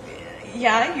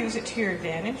I use it to your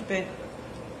advantage, but.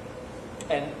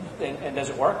 And does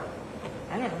it work?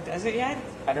 I don't know. Does it yet?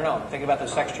 I don't know. Think about the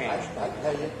sex change.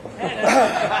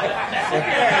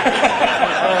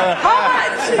 How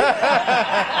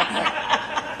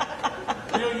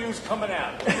much? Real use coming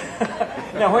out.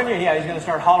 Now, he's going to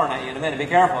start hollering at you in a minute. Be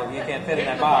careful, you can't fit in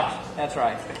that box. That's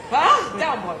right. Huh?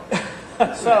 Down boy.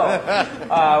 So,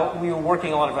 we were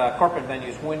working a lot of corporate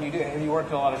venues. Have you worked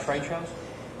at a lot of trade shows?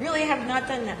 Really have not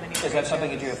done that many. Is that something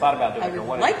that you have thought about doing? I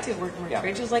would like to work more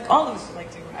trade shows, like all of us would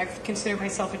like to. I consider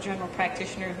myself a general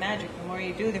practitioner of magic. The more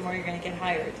you do, the more you're going to get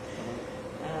hired.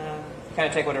 You kind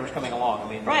of take whatever's coming along.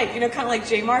 Right. Kind of like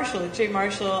Jay Marshall. Jay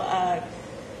Marshall.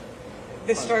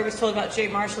 This story was told about Jay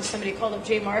Marshall. Somebody called up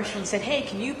Jay Marshall and said, "Hey,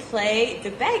 can you play the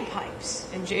bagpipes?"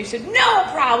 And Jay said, "No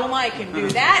problem, I can do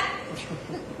that."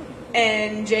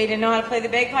 And Jay didn't know how to play the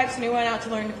bagpipes, and he went out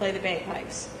to learn to play the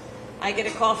bagpipes. I get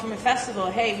a call from a festival.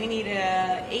 "Hey, we need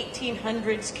a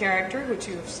 1800s character," which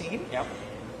you have seen,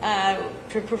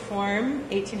 to perform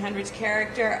 1800s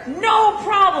character. "No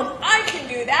problem, I can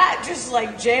do that." Just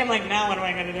like Jay, I'm like, now what am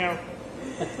I going to do?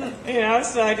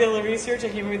 So I did a little research. I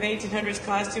came up with an 1800s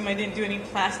costume. I didn't do any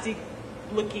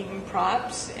plastic-looking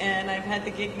props, and I've had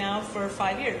the gig now for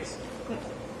 5 years.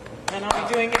 And I'll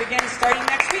be doing it again starting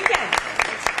next weekend.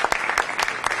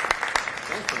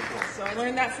 So I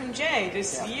learned that from Jay.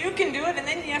 Just you can do it, and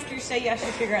then after you say yes,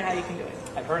 you figure out how you can do it.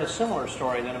 I've heard a similar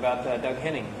story then about Doug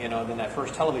Henning, you know, in that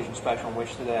first television special in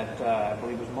which that, I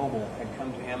believe it was Mobil, had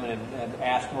come to him and had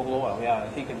asked Mobil Oil,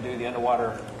 if he could do the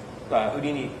underwater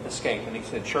Houdini escape, and he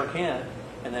said, sure can.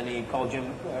 And then he called Johnny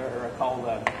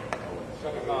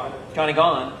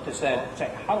Gone to say,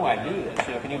 how do I do this?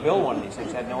 You know, can you build one of these things?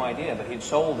 He had no idea, but he'd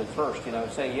sold it first, you know,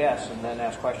 say yes and then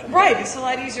ask questions. Right, it's a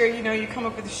lot easier, you know, you come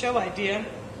up with a show idea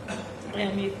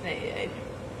and you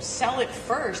sell it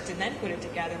first and then put it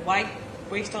together. Why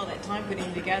waste all that time putting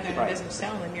it together and it doesn't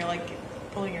sell and you're like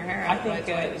pulling your hair out? I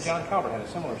think John Calvert had a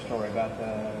similar story about,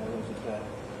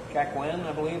 Jack Wynn,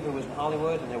 I believe, who was in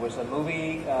Hollywood, and there was a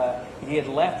movie, he had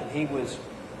left and he was,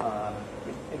 have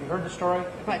you heard the story?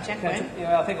 About Jack Wynn?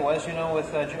 Yeah, I think it was, you know, with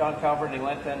John Calvert, and he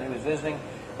went and he was visiting,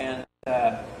 and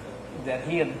that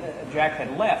Jack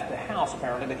had left the house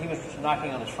apparently, but he was just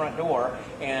knocking on his front door,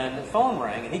 and the phone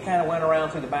rang, and he kind of went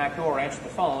around through the back door, answered the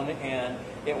phone, and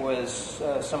it was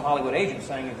some Hollywood agent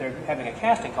saying that they're having a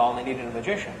casting call and they needed a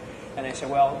magician. And they said,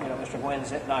 well, you know, Mr.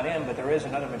 Gwynn's not in, but there is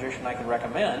another magician I can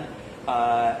recommend.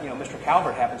 You know, Mr.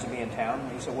 Calvert happens to be in town,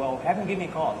 and he said, well, have him give me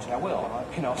a call. He said, I will.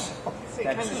 You know, so he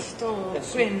kind of stole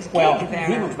Gwynn's gig there.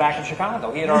 He was back in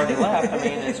Chicago. He had already left. I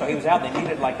mean, and so he was out. They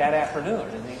needed like that afternoon,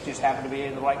 and he just happened to be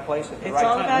in the right place at the right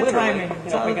time. It's all about timing.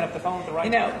 You know, picking up the phone at the right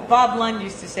time. You know, Bob Lund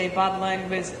used to say, Bob Lund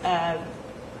was,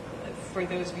 for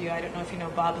those of you, I don't know if you know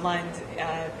Bob Lund,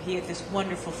 he had this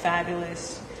wonderful,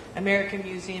 fabulous American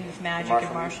Museum of Magic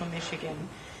in Marshall, Michigan.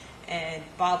 And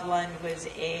Bob Lund was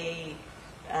a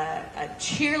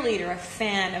cheerleader, a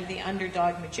fan of the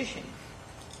underdog magician.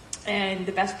 And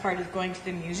the best part of going to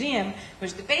the museum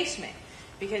was the basement,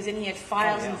 because then he had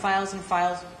files and files and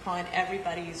files upon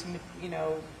everybody's, you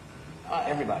know,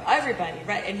 everybody,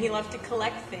 right? And he loved to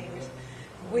collect things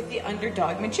with the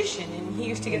underdog magician. And he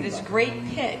used to give this great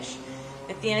pitch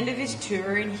at the end of his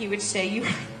tour, and he would say,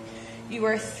 you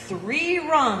are 3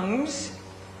 rungs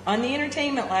on the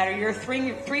entertainment ladder. You're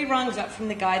three rungs up from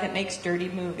the guy that makes dirty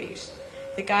movies.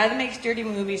 The guy that makes dirty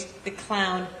movies, the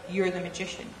clown, you're the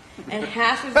magician. And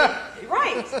half of it,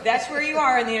 right, that's where you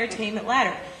are in the entertainment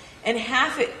ladder. And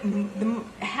half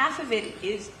of it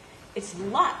is, it's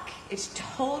luck. It's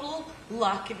total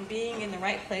luck and being in the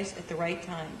right place at the right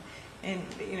time. And,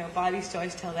 you know, Bob used to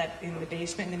always tell that in the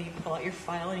basement, and then you pull out your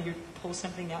file and you pull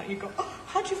something out and you go, oh,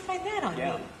 how'd you find that on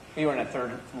me? You were on that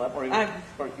third level, or you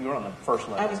were on the first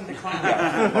level? I was in the clown.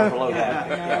 Yeah, below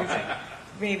that.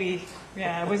 Maybe,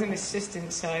 I was an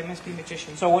assistant, so I must be a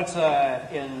magician. So what's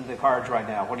in the cards right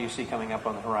now? What do you see coming up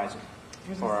on the horizon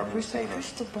for our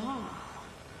crystal ball.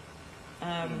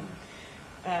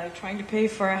 Trying to pay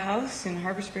for a house in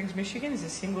Harbor Springs, Michigan as a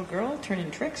single girl, turning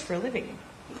tricks for a living.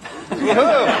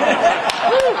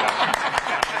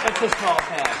 It's a small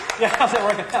town. Yeah, how's it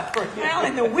working out for you? Well,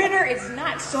 in the winter, it's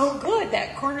not so good.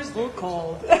 That corner's a little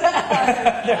cold.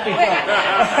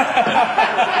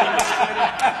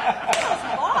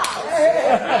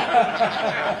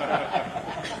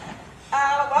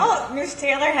 Well, Miss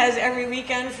Taylor has every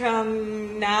weekend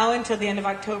from now until the end of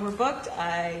October booked.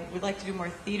 I would like to do more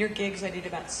theater gigs. I did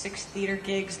about 6 theater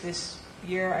gigs this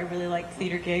year. I really like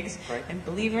theater gigs. Right. And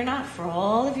believe it or not, for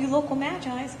all of you local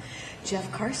Magi's,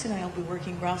 Jeff Carson and I will be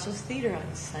working Rouse's Theater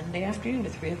on Sunday afternoon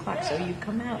at 3 o'clock. So you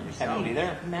come out and see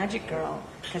Magic Girl,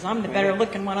 because I'm the better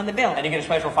looking one on the bill. And you get a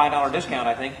special $5 discount,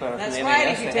 I think. That's right,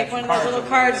 if you take one of those little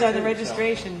cards on the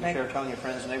registration. So share telling your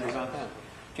friends and neighbors about that.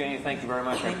 Jania, thank you very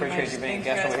much. I appreciate you being a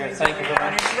guest over here. Thank you very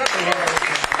much.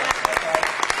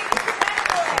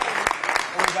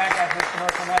 We'll be back after this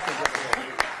commercial message up here.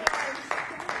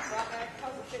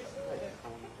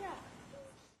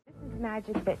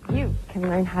 Magic that you can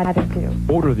learn how to do.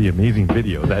 Order the amazing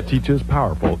video that teaches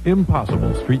powerful,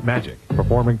 impossible street magic.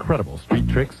 Perform incredible street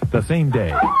tricks the same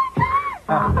day.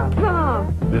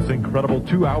 This incredible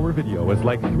 2-hour video is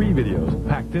like 3 videos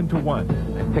packed into one.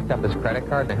 I picked up his credit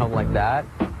card and I held it like that.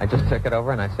 I just took it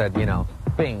over and I said, you know,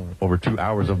 bing. Over 2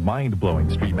 hours of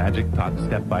mind-blowing street magic taught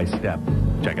step by step.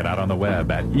 Check it out on the web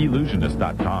at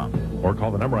illusionist.com or call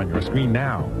the number on your screen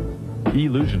now.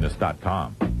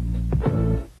 illusionist.com.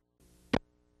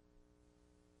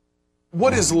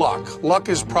 What is luck? Luck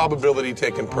is probability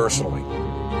taken personally.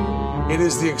 It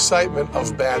is the excitement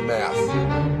of bad math.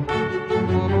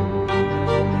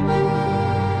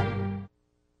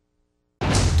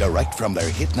 Direct from their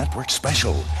hit network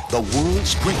special, the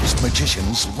world's greatest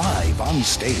magicians live on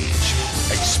stage.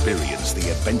 Experience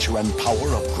the adventure and power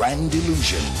of grand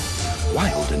illusion.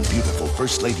 Wild and beautiful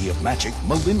First Lady of Magic,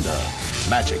 Melinda.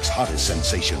 Magic's hottest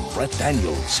sensation, Brett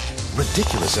Daniels.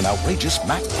 Ridiculous and outrageous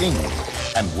Matt King.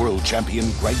 And world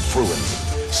champion Greg Fruin.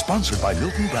 Sponsored by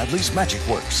Milton Bradley's Magic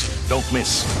Works. Don't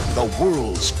miss the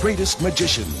world's greatest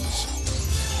magicians.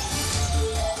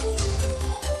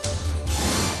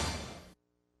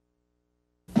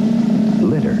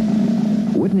 Litter.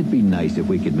 Wouldn't it be nice if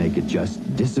we could make it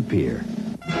just disappear?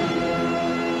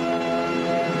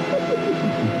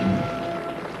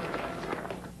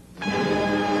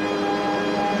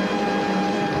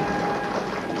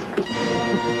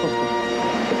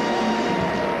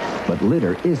 But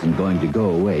litter isn't going to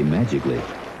go away magically.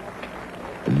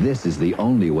 This is the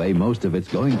only way most of it's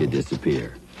going to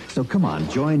disappear. So come on,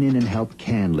 join in and help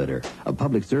can litter. A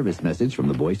public service message from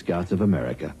the Boy Scouts of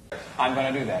America. I'm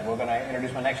going to do that. We're going to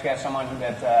introduce my next guest, someone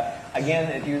that, again,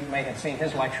 if you may have seen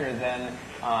his lecture then,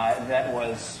 that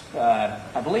was,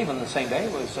 I believe, on the same day.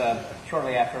 It was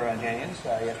shortly after Jania's,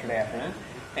 yesterday afternoon,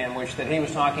 in which that he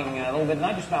was talking a little bit,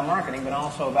 not just about marketing, but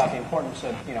also about the importance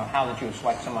of, how that you would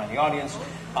select someone in the audience,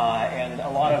 and a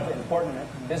lot of important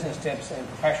business tips and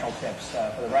professional tips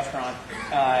for the restaurant,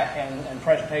 and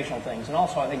presentational things. And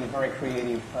also, I think he's a very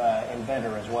creative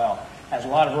inventor as well. Has a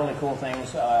lot of really cool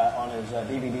things on his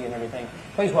DVD and everything.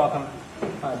 Please welcome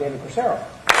David Corsaro.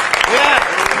 Yeah.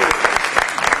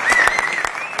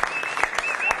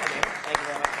 Thank you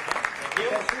very much. Thank you.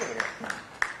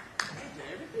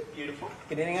 Beautiful.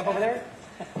 Get anything up over there?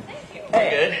 Hey,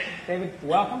 good. David,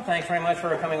 welcome. Thanks very much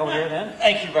for coming over here then.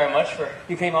 Thank you very much for...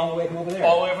 You came all the way from over there.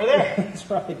 All the way over there. That's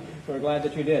right. We're glad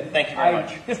that you did. Thank you very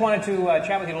much. Just wanted to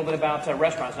chat with you a little bit about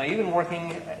restaurants. Now, you've been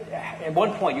working... At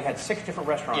one point, you had 6 different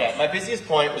restaurants. Yeah, my busiest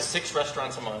point was 6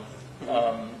 restaurants a month.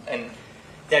 And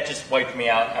that just wiped me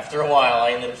out. After a while,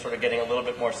 I ended up sort of getting a little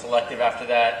bit more selective after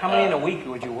that. How many in a week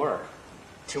would you work?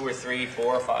 2 or 3, 4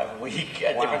 or 5 a week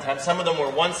at different times. Some of them were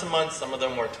once a month. Some of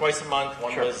them were twice a month.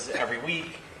 One was every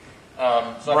week.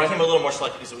 So I became a little more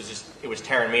selective because it was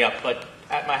tearing me up. But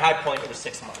at my high point, it was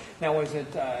 6 a month. Now, was it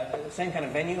the same kind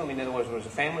of venue? I mean, in other words, was it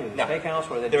a family? Was it a steakhouse?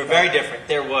 They were very different.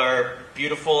 There were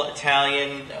beautiful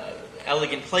Italian,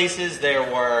 elegant places. There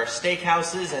were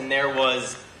steakhouses, and there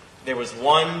was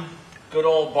one good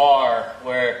old bar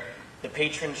where the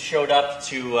patrons showed up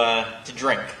to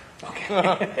drink.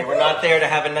 Okay. They were not there to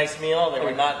have a nice meal. They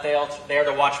were not there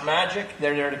to watch magic.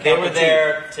 They're there to count They were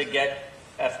there to get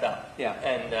effed up. Yeah.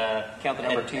 And count the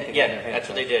number of teeth. Yeah, that's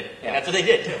what they did. Yeah. That's what they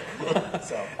did too.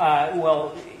 So.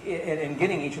 Well, in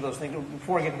getting each of those things,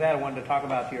 before I get to that, I wanted to talk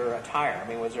about your attire. I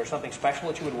mean, was there something special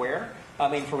that you would wear? I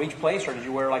mean, for each place, or did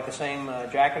you wear like the same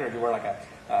jacket, or did you wear like a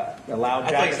loud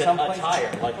jacket?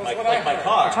 Attire, like my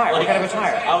car. Attire. What kind of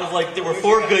attire? I was like, there were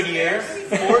 4 good years.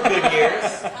 4 good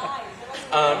years.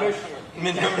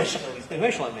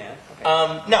 Michelin Man.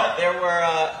 Okay. No, there were.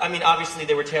 I mean, obviously,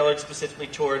 they were tailored specifically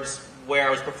towards where I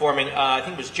was performing. I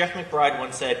think it was Jeff McBride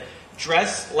once said,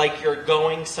 "Dress like you're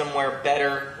going somewhere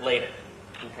better later."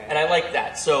 Okay. And I like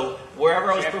that. So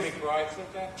wherever I was performing, McBride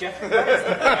said that. Jeff McBride.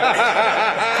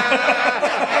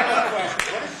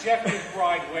 What does Jeff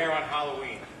McBride wear on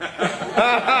Halloween? A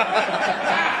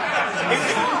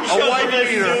white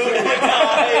beater.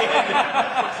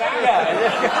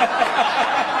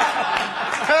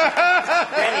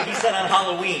 Danny, he said on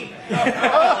Halloween.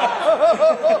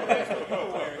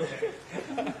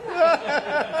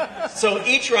 So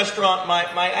each restaurant,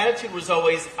 my attitude was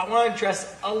always, I want to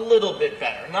dress a little bit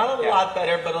better. Not a lot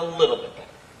better, but a little bit better.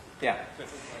 Yeah.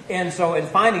 And so in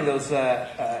finding those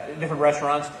different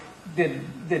restaurants, did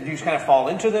you just kind of fall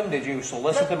into them? Did you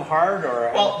solicit them hard? Or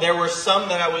Well, there were some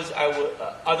that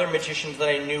other magicians that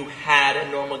I knew had a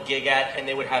normal gig at, and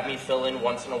they would have me fill in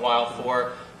once in a while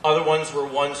for. Other ones were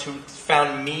ones who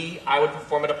found me. I would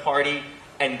perform at a party,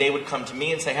 and they would come to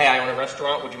me and say, "Hey, I own a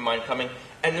restaurant. Would you mind coming?"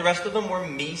 And the rest of them were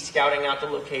me scouting out the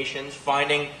locations,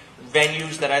 finding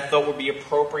venues that I thought would be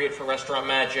appropriate for Restaurant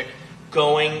Magic,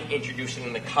 going, introducing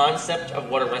them the concept of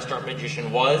what a restaurant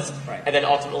magician was, and then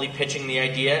ultimately pitching the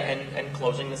idea and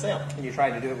closing the sale. And you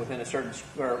tried to do it within a certain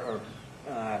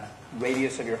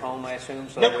radius of your home, I assume?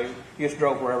 So you just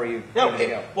drove wherever you wanted to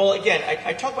go. Well, again,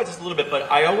 I talk about this a little bit, but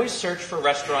I always search for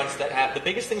restaurants that have, the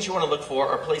biggest things you want to look for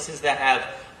are places that have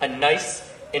a nice,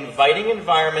 inviting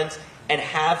environment and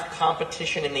have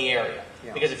competition in the area.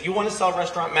 Yeah. Because if you want to sell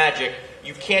Restaurant Magic,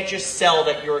 you can't just sell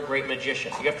that you're a great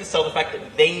magician. You have to sell the fact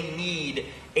that they need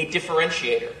a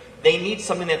differentiator. They need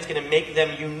something that's going to make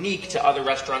them unique to other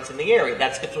restaurants in the area.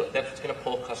 That's what's going to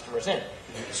pull customers in.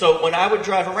 So when I would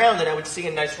drive around and I would see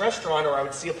a nice restaurant or I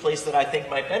would see a place that I think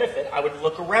might benefit, I would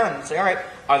look around and say, all right,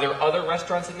 are there other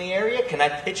restaurants in the area? Can I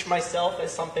pitch myself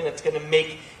as something that's going to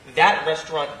make that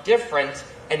restaurant different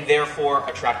and therefore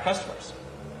attract customers?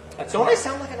 Don't I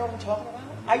sound like I know what I'm talking about?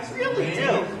 I really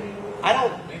do. I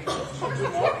don't.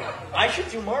 I should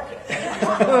do marketing.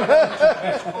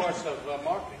 Best course of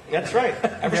marketing. That's right.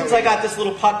 Ever since I got this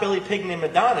little pot-bellied pig named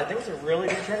Madonna, things are really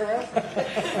going to turn around.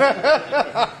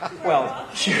 Well,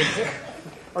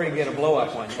 or you can get a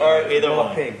blow-up one. Or either blow-up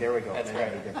one. pig. There we go. That's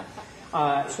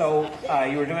right. So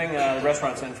you were doing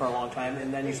restaurants then for a long time,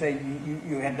 and then you say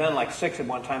you had done like 6 at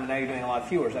one time, and now you're doing a lot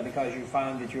fewer. Is that because you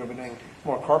found that you were doing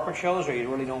more corporate shows, or you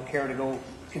really don't care to go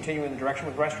continue in the direction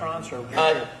with restaurants? Or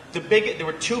there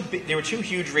were two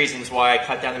huge reasons why I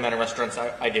cut down the amount of restaurants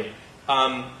I do.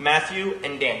 Matthew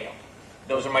and Daniel.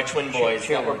 Those are my twin boys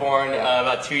that were born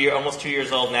about almost 2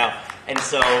 years old now. And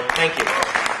so, thank you.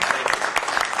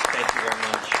 Thank you very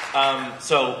much.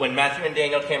 So when Matthew and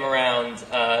Daniel came around,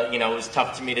 it was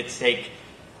tough to me to take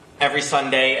every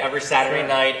Sunday, every Saturday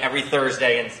night, every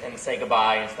Thursday and say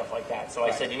goodbye and stuff like that. So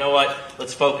I said, you know what,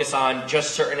 let's focus on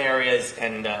just certain areas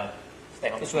and stay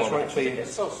on this moment.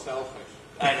 It's so selfish.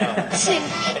 I know.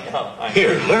 I know.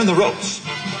 Here, learn the ropes.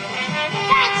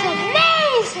 That's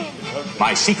amazing!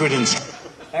 My secret in...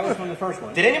 That was from the first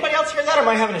one. Did anybody else hear that, or am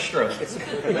I having a stroke?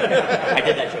 I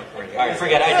did that joke already. All right,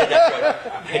 forget it. I did that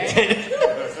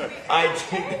joke. I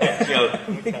did that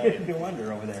joke. No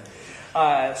wonder over there.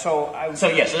 So that was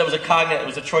it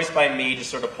was a choice by me to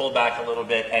sort of pull back a little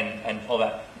bit and pull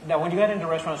back. Now, when you got into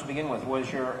restaurants to begin with, was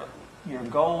your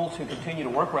goal to continue to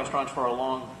work restaurants for a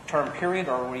long-term period,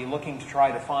 or were you looking to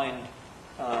try to find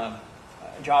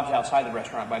jobs outside the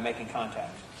restaurant by making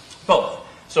contacts? Both.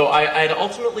 So I'd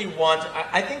ultimately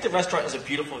I think the restaurant is a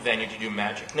beautiful venue to do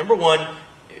magic. Number one,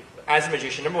 as a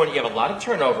magician, you have a lot of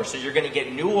turnover, so you're going to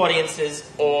get new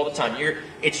audiences all the time.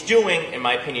 It's doing, in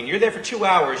my opinion, you're there for 2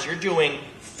 hours, you're doing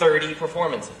 30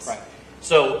 performances. Right.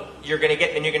 So you're going to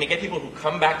get people who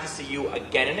come back to see you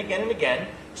again and again and again.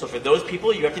 So for those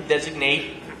people, you have to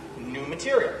designate new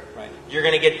material. Right. You're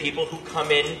going to get people who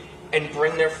come in and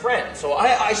bring their friends. So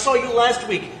I saw you last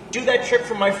week. Do that trick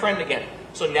for my friend again.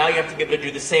 So now you have to be able to do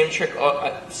the same trick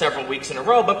several weeks in a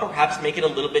row, but perhaps make it a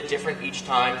little bit different each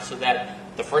time so that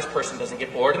the first person doesn't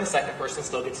get bored and the second person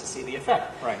still gets to see the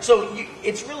effect. Right. So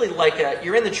it's really like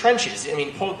you're in the trenches. I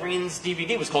mean, Paul Green's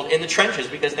DVD was called In the Trenches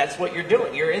because that's what you're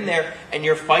doing. You're in there and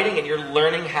you're fighting and you're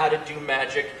learning how to do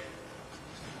magic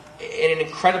in an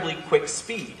incredibly quick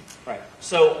speed. Right.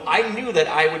 So I knew that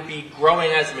I would be growing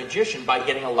as a magician by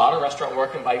getting a lot of restaurant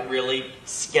work and by really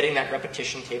getting that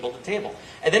repetition table to table.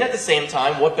 And then at the same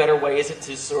time, what better way is it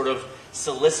to sort of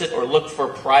solicit or look for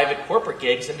private corporate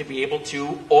gigs than to be able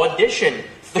to audition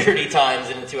 30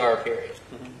 times in a 2-hour period?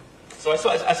 Mm-hmm. So I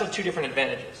saw two different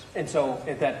advantages. And so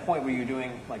at that point, were you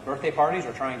doing like birthday parties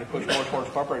or trying to push more towards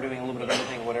corporate or doing a little bit of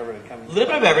everything, whatever it comes? A little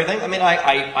bit of everything. I mean,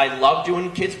 I love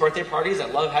doing kids' birthday parties. I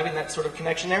love having that sort of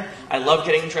connection there. I love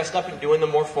getting dressed up and doing the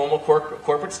more formal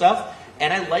corporate stuff.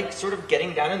 And I like sort of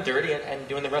getting down and dirty and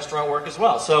doing the restaurant work as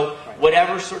well. So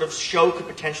whatever sort of show could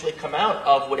potentially come out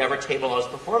of whatever table I was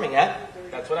performing at,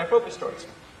 that's what I focused towards.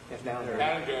 Yes, down and dirty.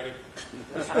 Down and dirty.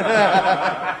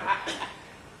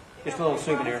 Just a little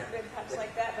souvenir.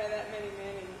 Like that by that many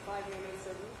men in 5 minutes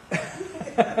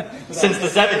of since the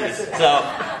 70s. So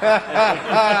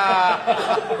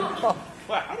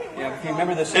yeah, if you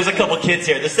remember the 60s. There's a couple kids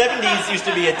here. The 70s used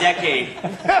to be a decade.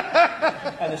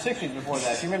 And the 60s before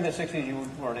that. If you remember the 60s, you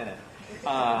weren't in it.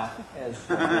 As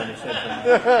Randy said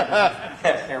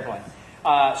from Airplane.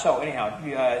 So anyhow,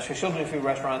 so still doing a few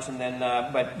restaurants, and then,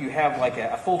 but you have like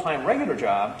a full-time regular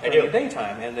job during the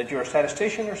daytime, and that you're a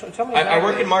statistician or something. Tell me. I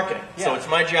work in marketing, Yeah. so it's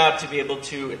my job to be able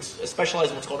to specialize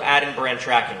in what's called ad and brand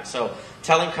tracking. So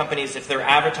telling companies if their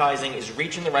advertising is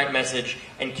reaching the right message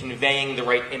and conveying the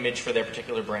right image for their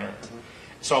particular brand. Mm-hmm.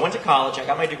 So I went to college. I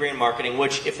got my degree in marketing,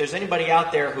 which if there's anybody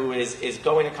out there who is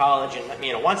going to college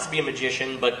and wants to be a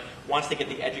magician but wants to get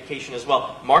the education as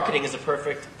well, marketing is a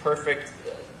perfect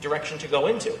direction to go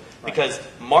into, because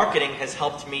marketing has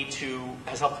helped me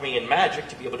in magic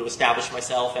to be able to establish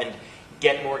myself and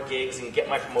get more gigs and get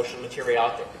my promotional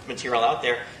material out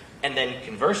there. And then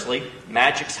conversely,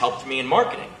 magic's helped me in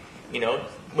marketing.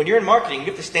 When you're in marketing, you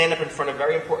have to stand up in front of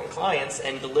very important clients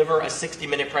and deliver a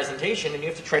 60-minute presentation, and you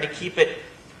have to try to keep it,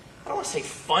 I don't want to say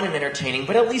fun and entertaining,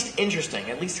 but at least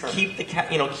interesting. At least keep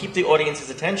the audience's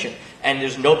attention. And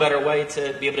there's no better way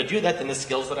to be able to do that than the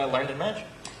skills that I learned in magic.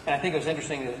 And I think it was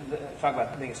interesting to talk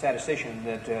about being a statistician,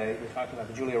 that you were talking about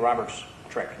the Julia Roberts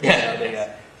trick.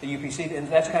 Yeah. The UPC, and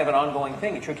that's kind of an ongoing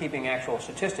thing, that you're keeping actual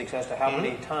statistics as to how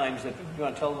many times that you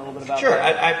want to tell them a little bit about Sure.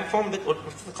 that? I performed the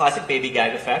classic baby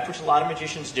gag effect, which a lot of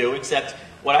magicians do, except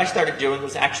what I started doing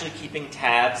was actually keeping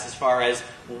tabs as far as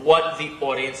what the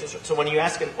audience is. So when you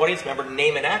ask an audience member,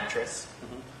 name an actress,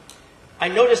 I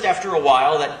noticed after a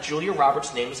while that Julia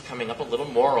Roberts' name was coming up a little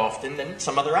more often than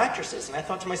some other actresses. And I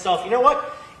thought to myself, you know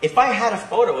what? If I had a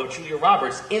photo of Julia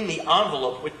Roberts in the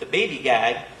envelope with the baby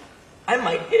gag, I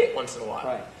might hit it once in a while.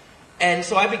 Right. And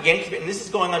so I began keeping, and this is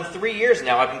going on 3 years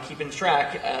now, I've been keeping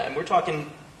track, and we're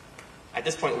talking, at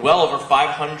this point, well over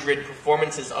 500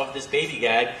 performances of this baby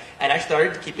gag, and I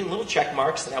started keeping little check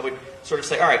marks, and I would sort of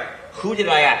say, all right, who did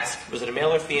I ask? Was it a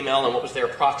male or female, and what was their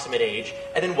approximate age?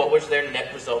 And then what was their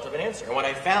net result of an answer? And what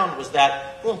I found was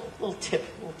that, little tip.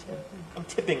 I'm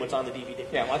tipping what's on the DVD.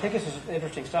 Yeah, well, I think this is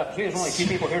interesting stuff. There's only a few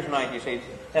people here tonight, you say,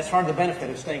 that's part of the benefit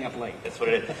of staying up late. That's what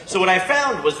it is. So what I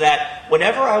found was that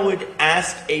whenever I would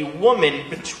ask a woman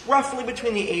roughly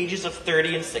between the ages of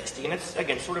 30 and 60, and it's,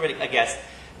 again, sort of a guess,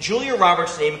 Julia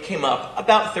Roberts' name came up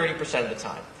about 30% of the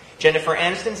time. Jennifer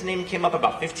Aniston's name came up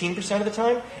about 15% of the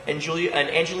time, and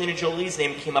Angelina Jolie's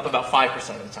name came up about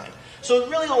 5% of the time. So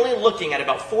really only looking at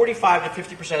about 45 to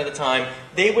 50% of the time,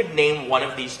 they would name one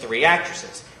of these three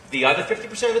actresses. The other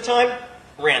 50% of the time,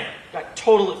 random. Got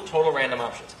total random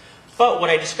options. But what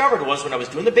I discovered was when I was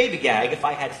doing the baby gag, if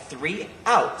I had 3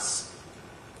 outs,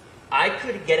 I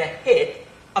could get a hit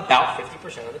about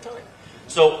 50% of the time.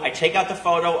 So I take out the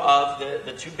photo of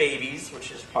the 2 babies,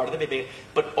 which is part of the baby,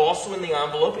 but also in the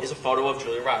envelope is a photo of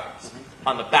Julia Roberts.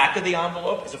 On the back of the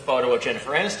envelope is a photo of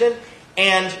Jennifer Aniston,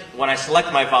 and when I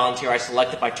select my volunteer, I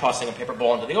select it by tossing a paper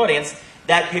ball into the audience.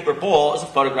 That paper ball is a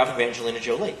photograph of Angelina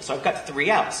Jolie. So I've got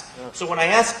 3 outs. So when I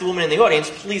ask the woman in the audience,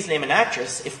 please name an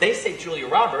actress, if they say Julia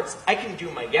Roberts, I can do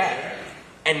my gag,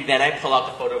 and then I pull out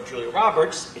the photo of Julia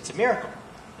Roberts, it's a miracle.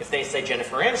 If they say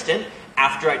Jennifer Aniston,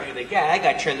 after I do the gag,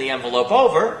 I turn the envelope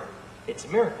over, it's a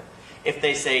miracle. If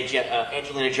they say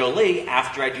Angelina Jolie,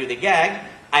 after I do the gag,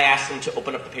 I ask them to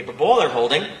open up the paper ball they're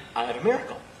holding, I have a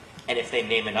miracle. And if they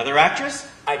name another actress,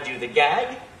 I do the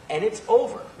gag, and it's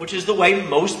over, which is the way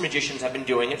most magicians have been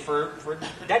doing it for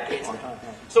decades now.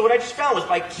 So what I just found was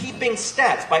by keeping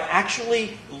stats, by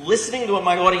actually listening to what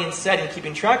my audience said and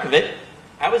keeping track of it,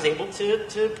 I was able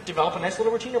to develop a nice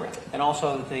little routine around it. And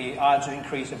also the odds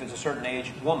increase if it's a certain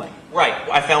age woman. Right.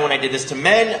 I found when I did this to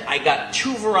men, I got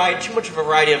too much of a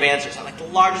variety of answers. Like the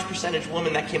largest percentage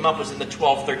woman that came up was in the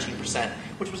 12-13%,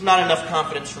 which was not enough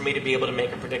confidence for me to be able to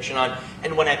make a prediction on.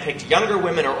 And when I picked younger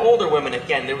women or older women,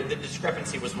 again, the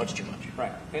discrepancy was much too much.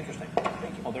 Right. Interesting.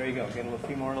 Thank you. Well, there you go. Get a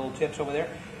few more little tips over there.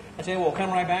 I say we'll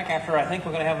come right back after I think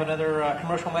we're going to have another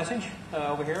commercial message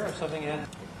over here of something in.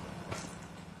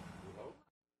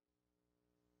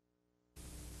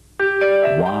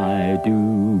 Why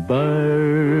do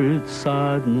birds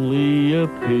suddenly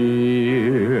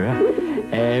appear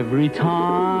every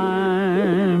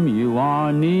time you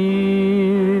are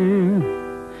near?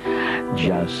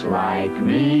 Just like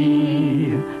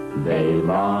me, they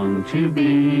long to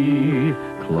be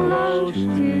close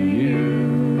to you.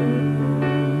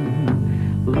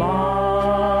 La,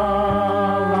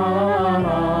 la, la,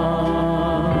 la,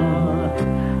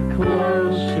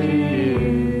 close to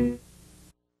you.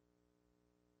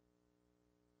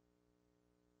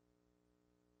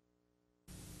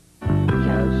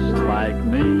 Just like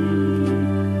me,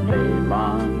 they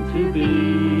long to be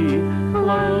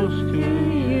close to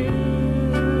you.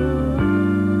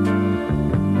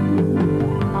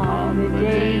 On the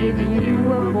day that you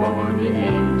were born, the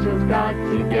angels got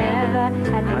together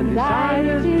and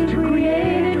decided to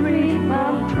create a dream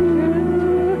come true.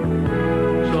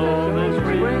 So the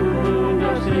spring moon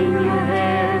dust in your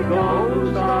hair, gold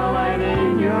starlight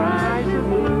in your eyes of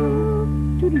blue.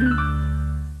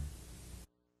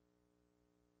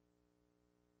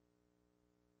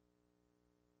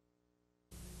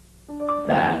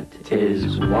 That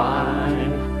is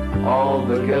why all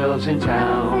the girls in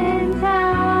town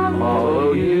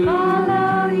follow you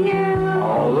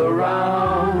all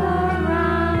around.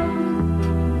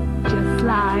 Just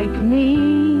like me,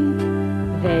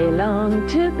 they long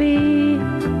to be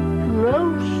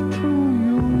close to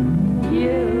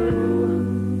you.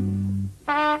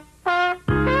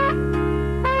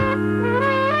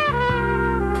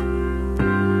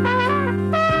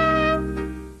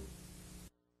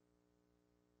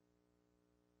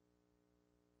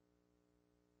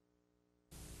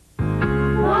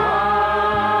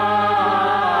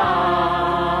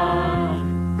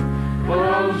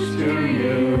 Close to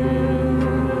you.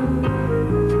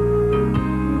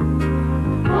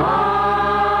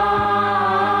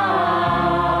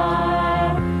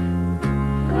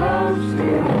 Close to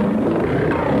you.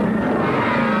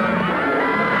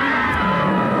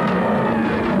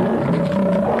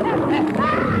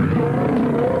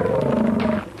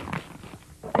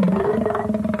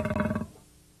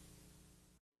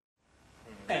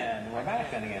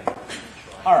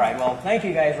 Thank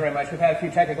you guys very much. We've had a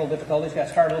few technical difficulties. Got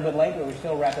started a little bit late, but we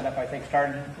still wrapped it up. I think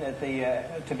started at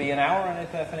to be an hour, and it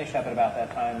finished up at about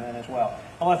that time then as well.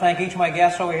 I want to thank each of my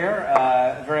guests over here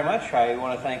very much. I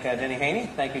want to thank Denny Haney.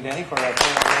 Thank you, Denny, for putting on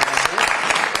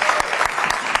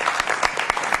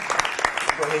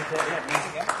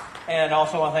And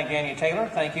also want to thank Jania Taylor.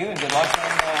 Thank you, and good luck in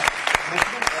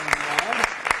Michigan and beyond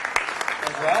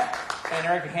as well. And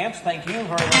Eric DeCamps, thank you very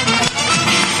much.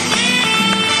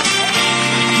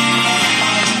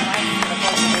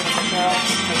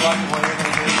 Good luck in what you're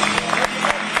going to do.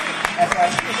 That's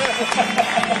right.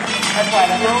 That's right.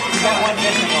 I know you got one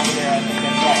missing over there. I think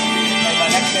that's right. And my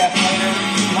next guest later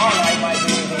tomorrow night might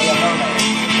be the mermaid.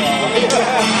 So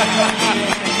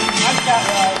I'm Scott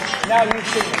Wells. Now you've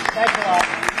seen it. Thanks a lot.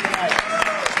 Good night.